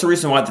 what's the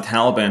reason why the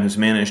Taliban has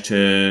managed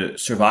to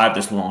survive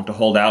this long, to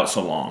hold out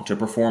so long, to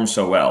perform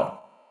so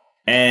well?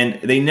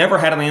 And they never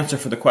had an answer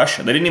for the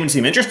question. They didn't even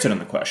seem interested in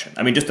the question.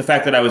 I mean, just the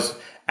fact that I was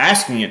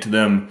asking it to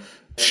them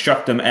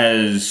struck them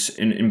as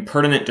an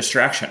impertinent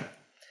distraction.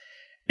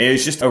 It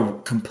was just a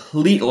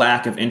complete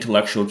lack of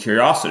intellectual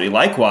curiosity.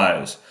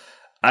 Likewise,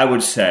 I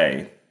would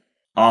say,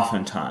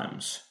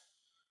 oftentimes,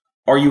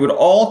 are you at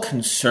all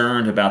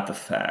concerned about the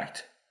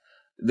fact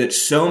that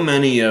so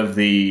many of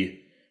the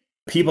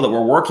people that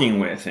we're working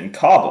with in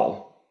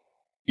Kabul,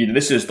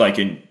 this is like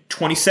in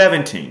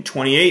 2017,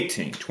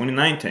 2018,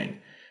 2019,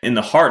 in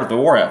the heart of the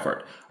war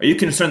effort, are you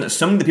concerned that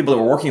some of the people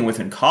that we're working with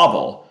in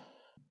Kabul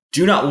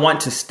do not want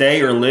to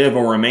stay or live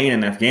or remain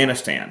in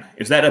Afghanistan.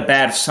 Is that a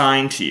bad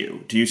sign to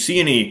you? Do you see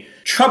any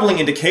troubling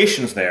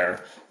indications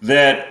there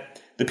that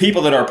the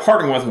people that are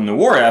partnering with in the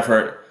war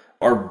effort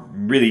are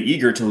really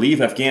eager to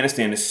leave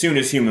Afghanistan as soon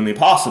as humanly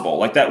possible?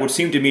 Like, that would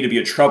seem to me to be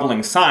a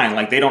troubling sign.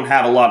 Like, they don't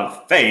have a lot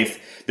of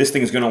faith this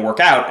thing's going to work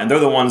out, and they're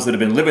the ones that have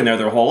been living there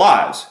their whole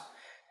lives.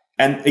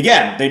 And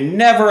again, they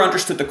never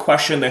understood the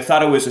question. They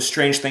thought it was a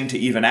strange thing to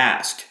even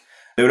ask.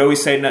 They would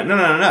always say,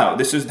 no,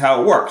 this is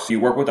how it works. You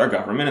work with our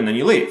government and then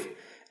you leave.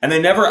 And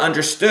they never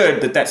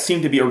understood that that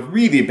seemed to be a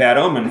really bad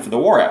omen for the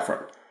war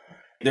effort.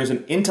 There's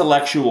an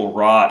intellectual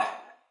rot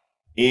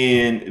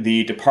in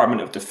the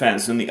Department of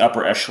Defense, in the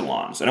upper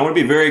echelons. And I want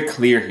to be very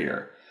clear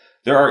here.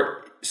 There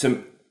are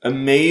some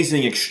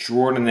amazing,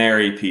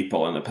 extraordinary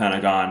people in the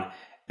Pentagon,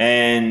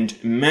 and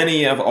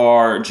many of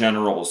our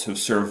generals have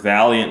served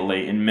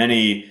valiantly in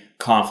many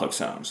conflict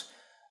zones.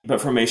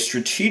 But from a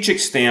strategic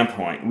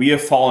standpoint, we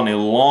have fallen a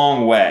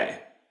long way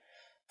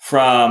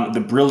from the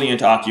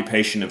brilliant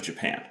occupation of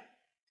Japan.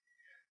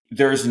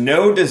 There's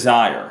no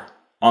desire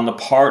on the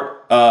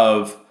part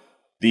of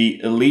the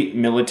elite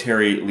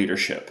military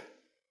leadership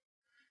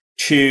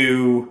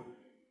to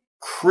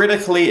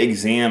critically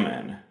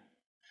examine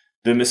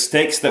the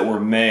mistakes that were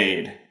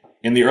made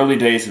in the early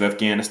days of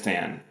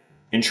Afghanistan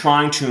in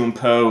trying to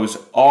impose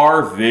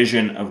our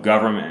vision of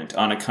government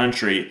on a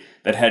country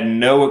that had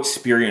no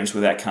experience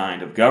with that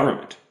kind of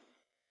government.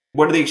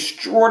 One of the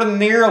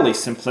extraordinarily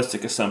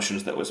simplistic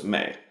assumptions that was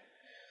made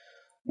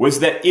was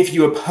that if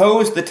you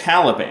opposed the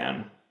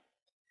Taliban,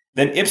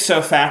 then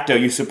ipso facto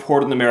you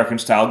supported an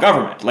American-style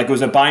government, like it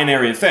was a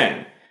binary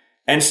thing.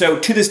 And so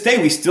to this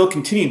day, we still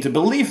continue to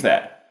believe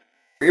that.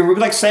 It would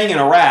be like saying in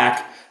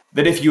Iraq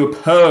that if you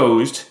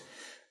opposed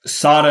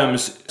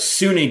Saddam's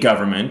Sunni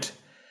government,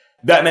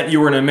 that meant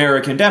you were an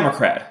American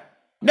Democrat.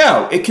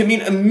 No, it can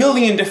mean a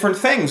million different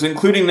things,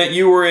 including that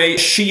you were a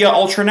Shia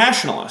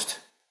ultranationalist.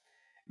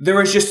 There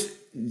was just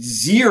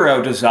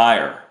zero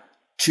desire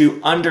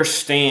to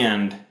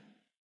understand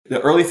the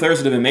early failures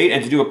that have been made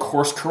and to do a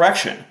course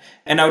correction.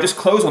 And I would just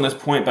close on this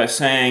point by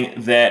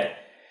saying that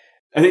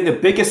I think the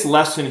biggest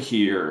lesson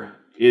here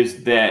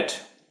is that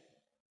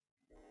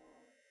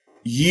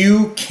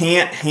you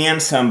can't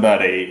hand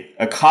somebody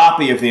a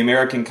copy of the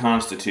American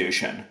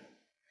Constitution,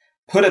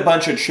 put a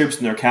bunch of troops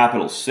in their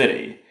capital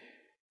city,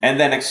 and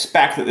then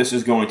expect that this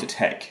is going to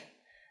take.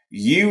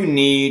 You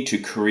need to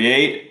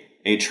create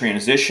a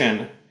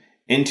transition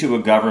into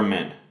a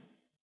government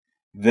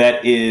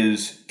that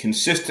is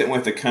consistent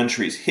with the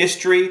country's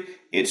history,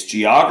 its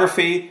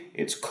geography,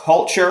 its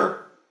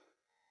culture,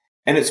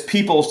 and its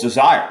people's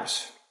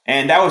desires.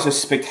 And that was a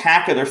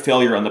spectacular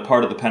failure on the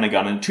part of the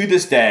Pentagon. And to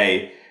this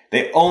day,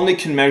 they only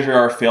can measure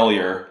our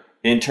failure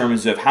in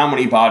terms of how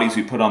many bodies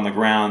we put on the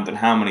ground and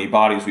how many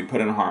bodies we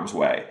put in harm's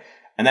way.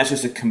 And that's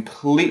just a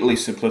completely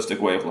simplistic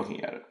way of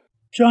looking at it.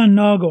 John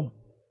Nagl,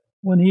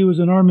 when he was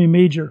an Army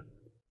major,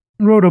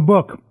 wrote a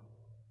book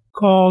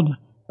called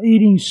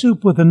Eating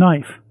Soup with a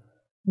Knife,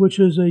 which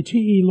is a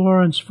T.E.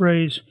 Lawrence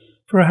phrase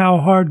for how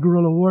hard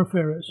guerrilla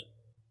warfare is.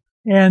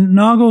 And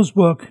Nagl's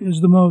book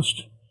is the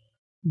most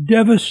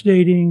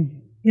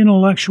devastating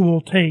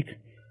intellectual take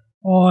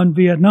on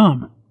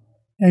Vietnam,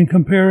 and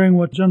comparing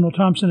what General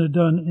Thompson had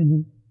done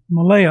in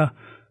Malaya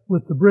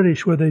with the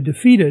British, where they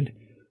defeated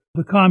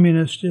the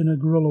communists in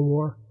a guerrilla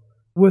war,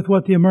 with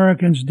what the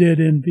Americans did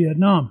in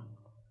Vietnam.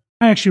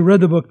 I actually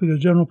read the book because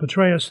General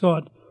Petraeus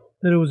thought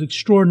that it was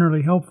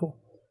extraordinarily helpful.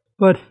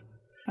 But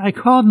I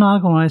called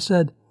Nagl and I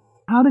said,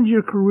 "How did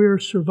your career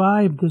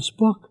survive this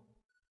book?"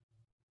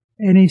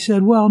 And he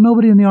said, "Well,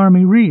 nobody in the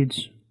Army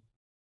reads."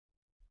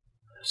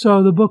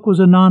 So the book was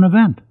a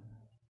non-event.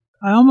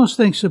 I almost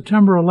think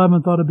September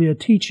 11th ought to be a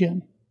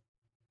teach-in.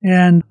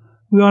 And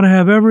we ought to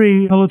have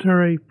every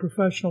military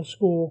professional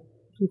school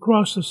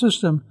across the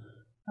system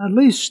at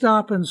least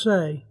stop and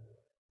say,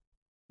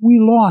 we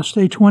lost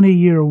a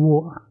 20-year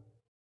war.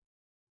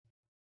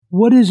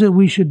 What is it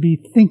we should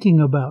be thinking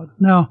about?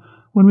 Now,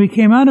 when we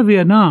came out of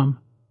Vietnam,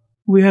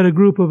 we had a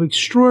group of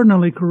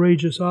extraordinarily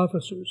courageous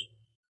officers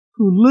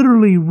who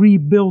literally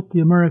rebuilt the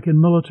American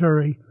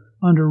military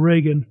under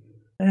Reagan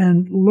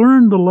and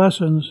learned the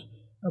lessons,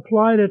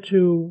 applied it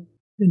to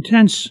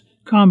intense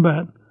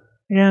combat,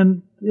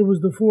 and it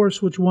was the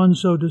force which won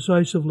so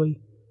decisively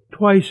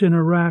twice in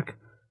Iraq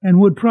and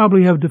would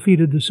probably have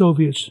defeated the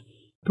Soviets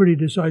pretty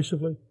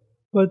decisively.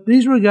 But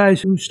these were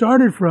guys who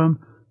started from,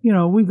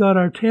 we got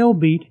our tail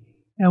beat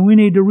and we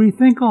need to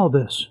rethink all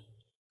this.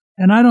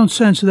 And I don't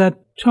sense that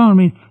tone. I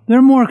mean,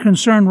 they're more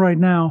concerned right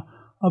now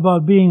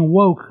about being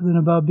woke than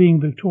about being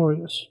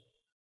victorious.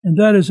 And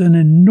that is an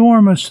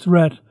enormous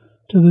threat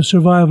to the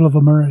survival of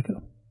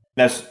America.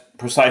 That's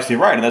precisely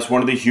right. And that's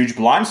one of the huge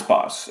blind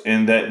spots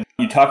in that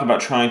you talk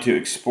about trying to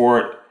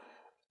export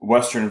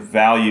Western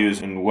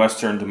values and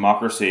Western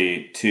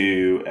democracy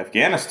to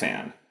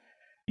Afghanistan.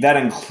 That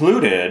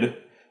included,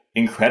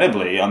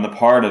 incredibly, on the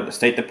part of the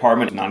State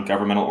Department,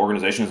 non-governmental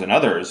organizations and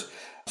others,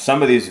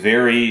 some of these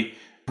very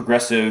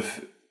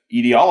progressive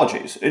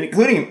ideologies,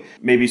 including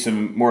maybe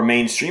some more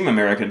mainstream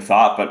American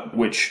thought, but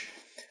which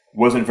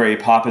wasn't very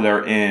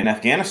popular in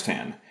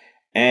Afghanistan.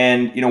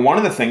 And, one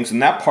of the things in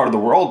that part of the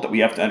world that we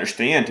have to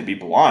understand, to be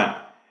blunt,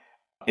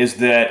 is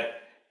that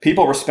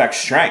people respect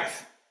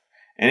strength.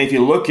 And if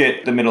you look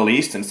at the Middle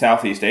East and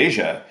Southeast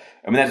Asia,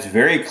 that's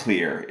very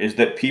clear, is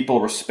that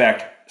people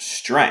respect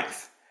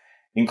strength,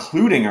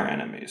 including our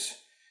enemies,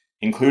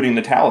 including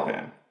the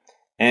Taliban.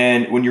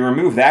 And when you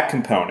remove that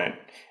component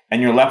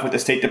and you're left with the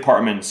State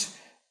Department's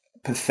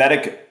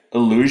pathetic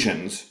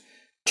allusions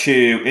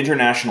to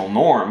international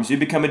norms, you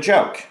become a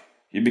joke.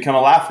 You become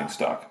a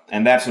laughingstock.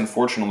 And that's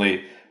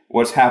unfortunately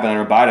what's happened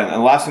under Biden. And the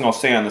last thing I'll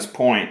say on this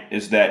point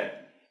is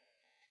that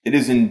it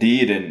is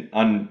indeed an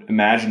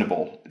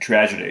unimaginable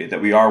tragedy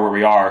that we are where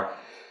we are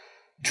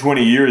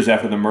 20 years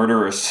after the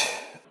murderous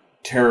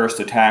terrorist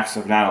attacks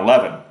of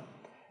 9/11.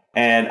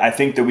 And I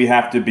think that we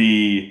have to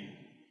be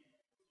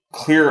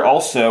clear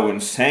also in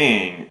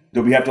saying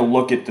that we have to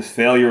look at the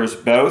failures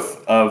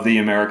both of the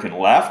American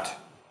left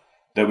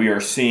that we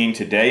are seeing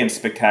today in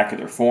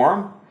spectacular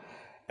form,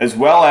 as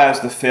well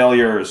as the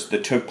failures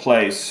that took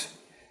place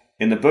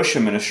in the Bush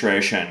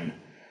administration,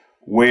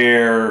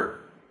 where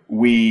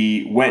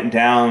we went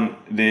down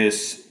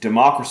this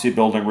democracy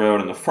building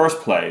road in the first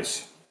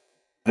place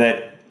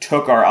that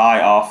took our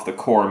eye off the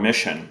core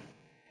mission.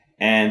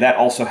 And that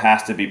also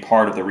has to be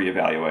part of the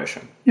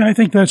reevaluation. Yeah, I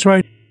think that's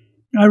right.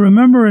 I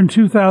remember in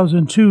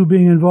 2002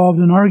 being involved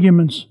in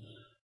arguments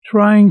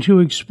trying to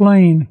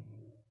explain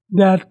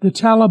that the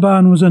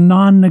Taliban was a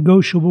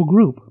non-negotiable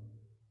group,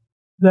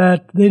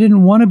 that they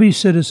didn't want to be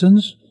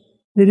citizens,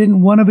 they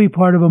didn't want to be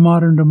part of a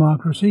modern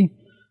democracy,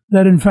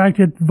 that in fact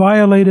it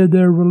violated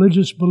their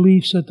religious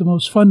beliefs at the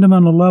most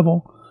fundamental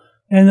level,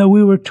 and that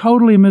we were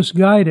totally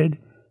misguided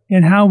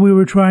in how we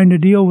were trying to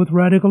deal with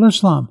radical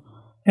Islam.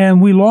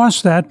 And we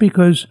lost that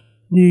because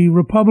the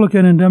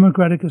Republican and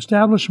Democratic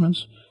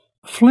establishments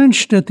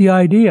flinched at the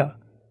idea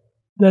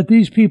that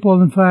these people,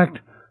 in fact,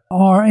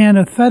 are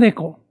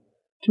antithetical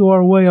to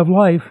our way of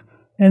life,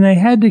 and they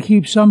had to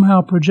keep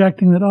somehow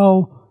projecting that,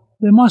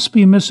 they must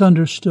be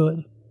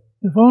misunderstood.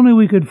 If only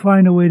we could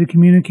find a way to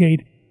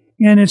communicate.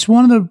 And it's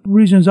one of the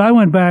reasons I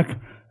went back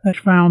and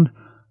found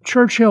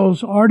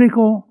Churchill's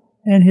article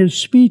and his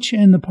speech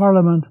in the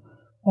Parliament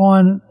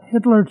on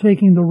Hitler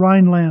taking the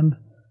Rhineland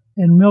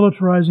and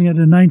militarizing it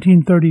in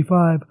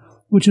 1935,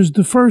 which is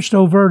the first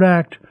overt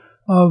act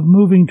of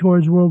moving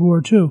towards World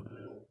War II.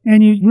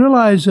 And you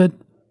realize that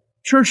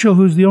Churchill,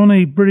 who's the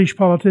only British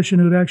politician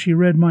who'd actually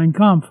read Mein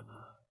Kampf,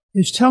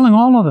 is telling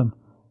all of them,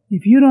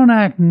 if you don't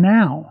act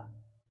now,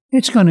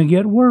 it's going to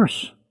get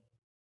worse.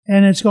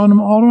 And it's going to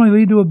ultimately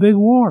lead to a big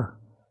war.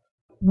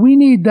 We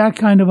need that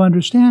kind of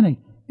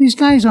understanding. These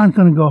guys aren't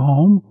going to go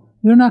home.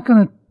 They're not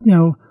going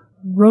to,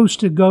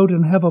 roast a goat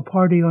and have a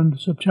party on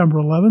September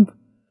 11th.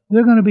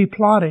 They're going to be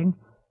plotting,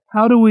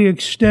 how do we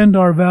extend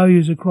our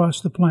values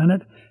across the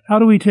planet? How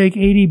do we take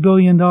 $80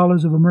 billion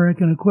of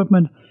American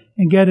equipment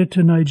and get it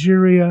to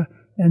Nigeria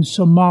and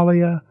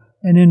Somalia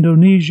and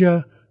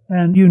Indonesia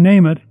and you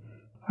name it?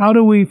 How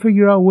do we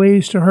figure out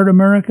ways to hurt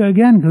America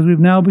again? Because we've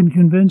now been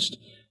convinced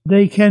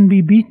they can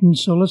be beaten,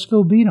 so let's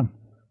go beat them.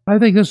 I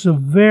think this is a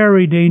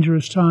very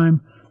dangerous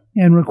time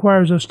and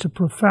requires us to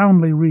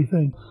profoundly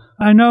rethink.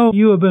 I know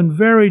you have been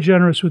very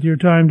generous with your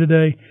time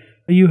today.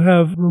 You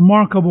have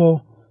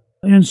remarkable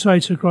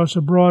insights across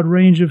a broad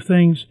range of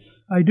things.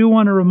 I do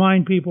want to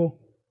remind people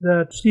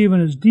that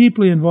Stephen is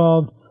deeply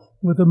involved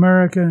with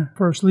America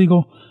First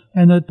Legal,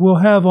 and that we'll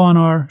have on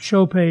our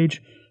show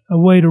page a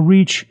way to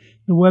reach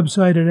the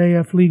website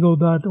at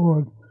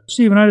aflegal.org.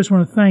 Stephen, I just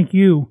want to thank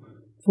you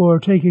for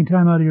taking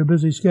time out of your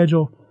busy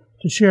schedule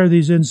to share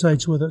these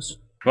insights with us.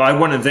 Well, I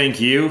want to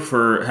thank you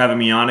for having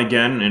me on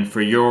again and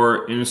for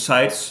your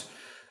insights.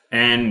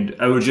 And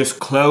I would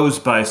just close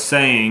by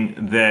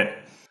saying that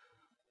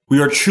we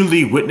are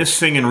truly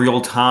witnessing in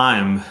real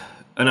time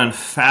an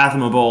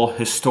unfathomable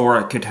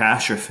historic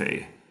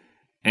catastrophe.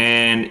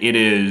 And it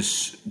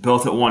is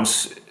both at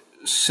once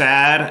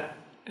sad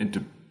and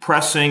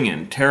depressing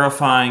and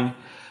terrifying,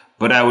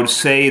 but I would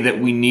say that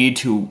we need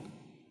to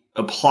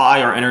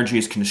apply our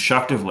energies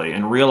constructively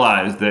and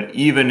realize that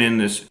even in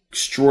this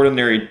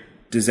extraordinary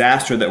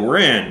disaster that we're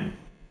in,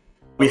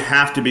 we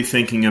have to be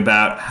thinking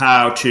about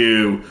how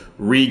to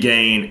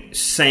regain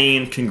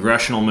sane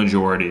congressional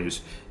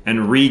majorities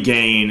and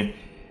regain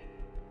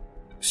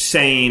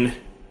sane,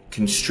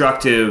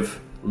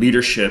 constructive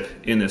leadership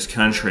in this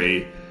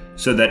country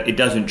so that it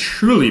doesn't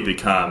truly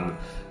become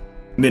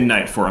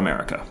midnight for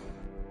America.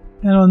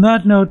 And on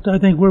that note, I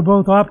think we're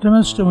both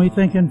optimists, and we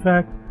think, in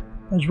fact,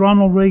 as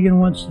Ronald Reagan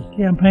once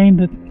campaigned,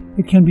 that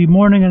it can be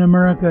morning in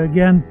America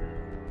again,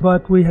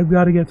 but we have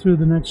got to get through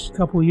the next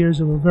couple of years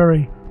of a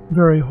very,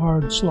 very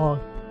hard slog.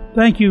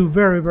 Thank you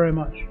very, very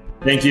much.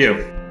 Thank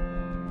you.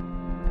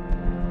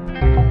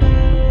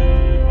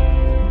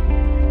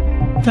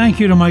 Thank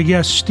you to my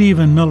guest,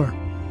 Stephen Miller.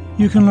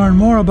 You can learn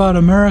more about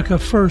America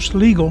First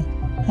Legal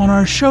on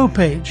our show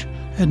page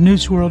at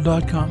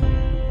newsworld.com.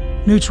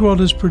 Newt's World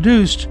is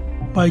produced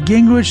by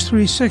Gingrich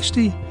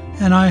 360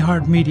 and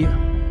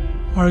iHeartMedia.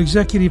 Our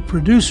executive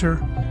producer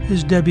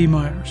is Debbie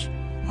Myers.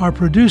 Our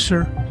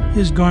producer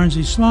is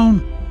Garnsey Sloan,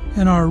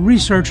 and our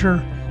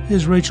researcher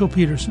is Rachel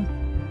Peterson.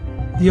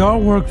 The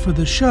artwork for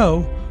the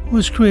show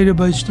was created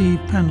by Steve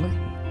Penley.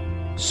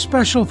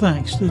 Special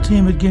thanks to the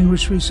team at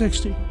Gingrich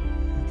 360.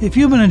 If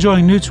you've been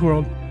enjoying Newt's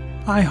World,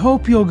 I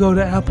hope you'll go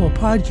to Apple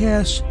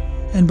Podcasts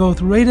and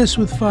both rate us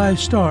with 5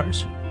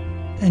 stars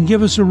and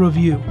give us a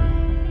review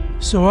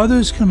so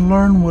others can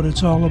learn what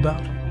it's all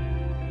about.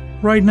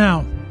 Right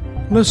now,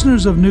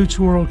 listeners of Newt's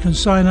World can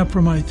sign up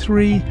for my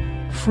 3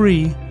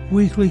 free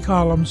weekly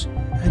columns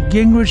at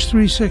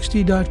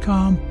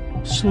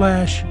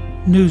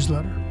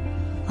gingrich360.com/newsletter.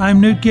 I'm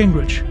Newt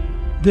Gingrich.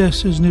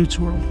 This is Newt's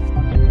World.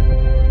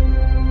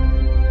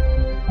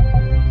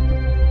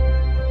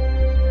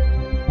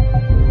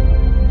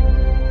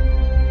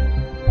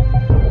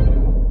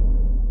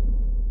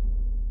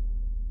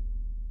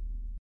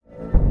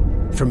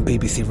 From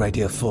BBC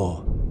Radio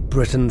 4,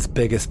 Britain's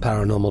biggest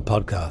paranormal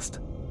podcast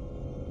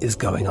is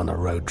going on a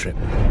road trip.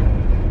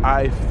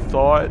 I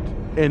thought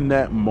in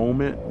that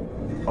moment,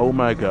 oh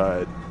my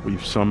God,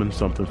 we've summoned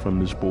something from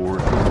this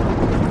board.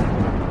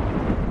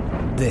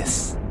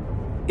 This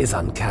is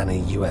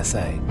Uncanny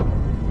USA.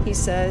 He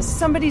says,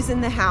 somebody's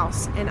in the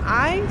house, and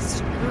I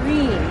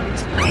screamed.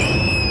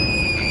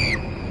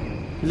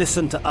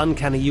 Listen to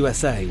Uncanny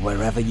USA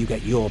wherever you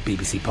get your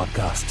BBC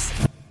podcasts,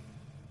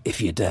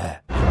 if you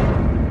dare.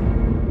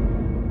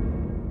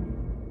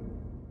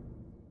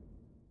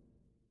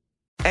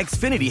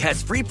 Xfinity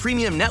has free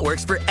premium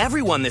networks for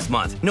everyone this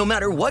month, no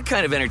matter what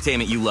kind of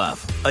entertainment you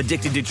love.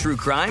 Addicted to true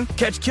crime?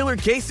 Catch killer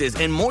cases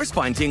and more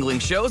spine-tingling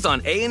shows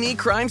on A&E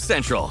Crime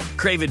Central.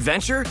 Crave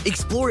adventure?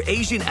 Explore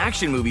Asian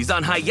action movies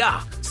on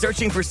Hi-YAH.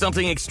 Searching for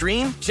something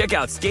extreme? Check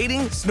out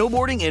skating,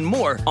 snowboarding, and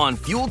more on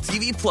Fuel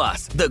TV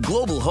Plus, the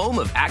global home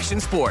of action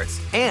sports.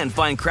 And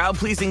find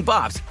crowd-pleasing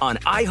bops on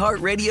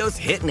iHeartRadio's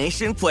Hit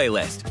Nation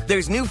playlist.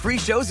 There's new free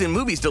shows and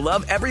movies to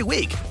love every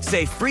week.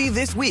 Say free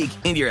this week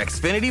in your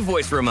Xfinity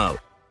voice remote.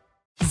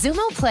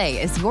 Xumo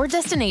Play is your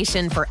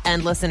destination for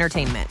endless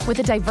entertainment. With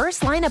a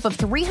diverse lineup of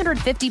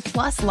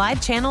 350-plus live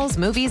channels,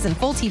 movies, and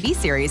full TV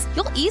series,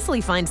 you'll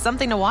easily find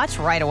something to watch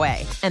right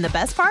away. And the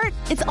best part?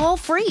 It's all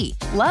free.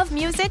 Love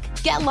music?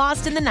 Get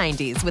lost in the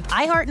 90s with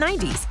iHeart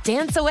 90s,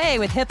 dance away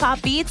with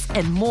hip-hop beats,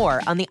 and more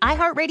on the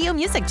iHeartRadio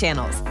music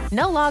channels.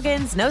 No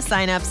logins, no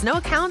signups, no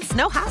accounts,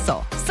 no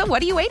hassle. So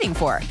what are you waiting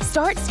for?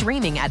 Start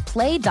streaming at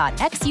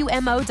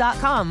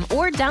play.xumo.com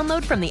or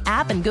download from the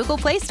app and Google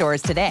Play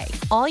stores today.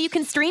 All you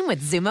can stream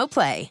with Xumo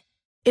Play.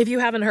 If you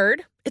haven't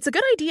heard, it's a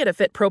good idea to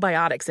fit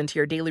probiotics into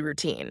your daily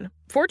routine.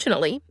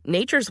 Fortunately,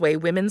 Nature's Way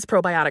Women's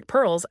Probiotic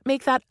Pearls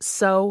make that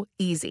so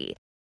easy.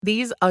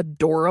 These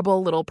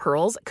adorable little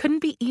pearls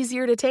couldn't be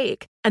easier to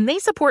take, and they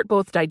support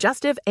both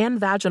digestive and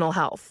vaginal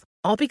health,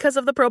 all because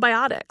of the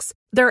probiotics.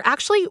 There are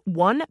actually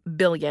 1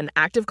 billion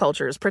active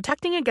cultures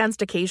protecting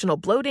against occasional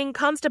bloating,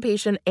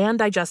 constipation, and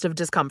digestive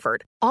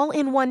discomfort, all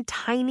in one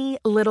tiny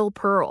little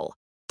pearl.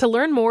 To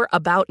learn more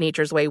about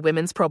Nature's Way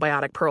Women's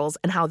Probiotic Pearls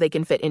and how they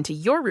can fit into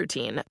your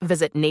routine,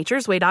 visit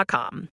naturesway.com.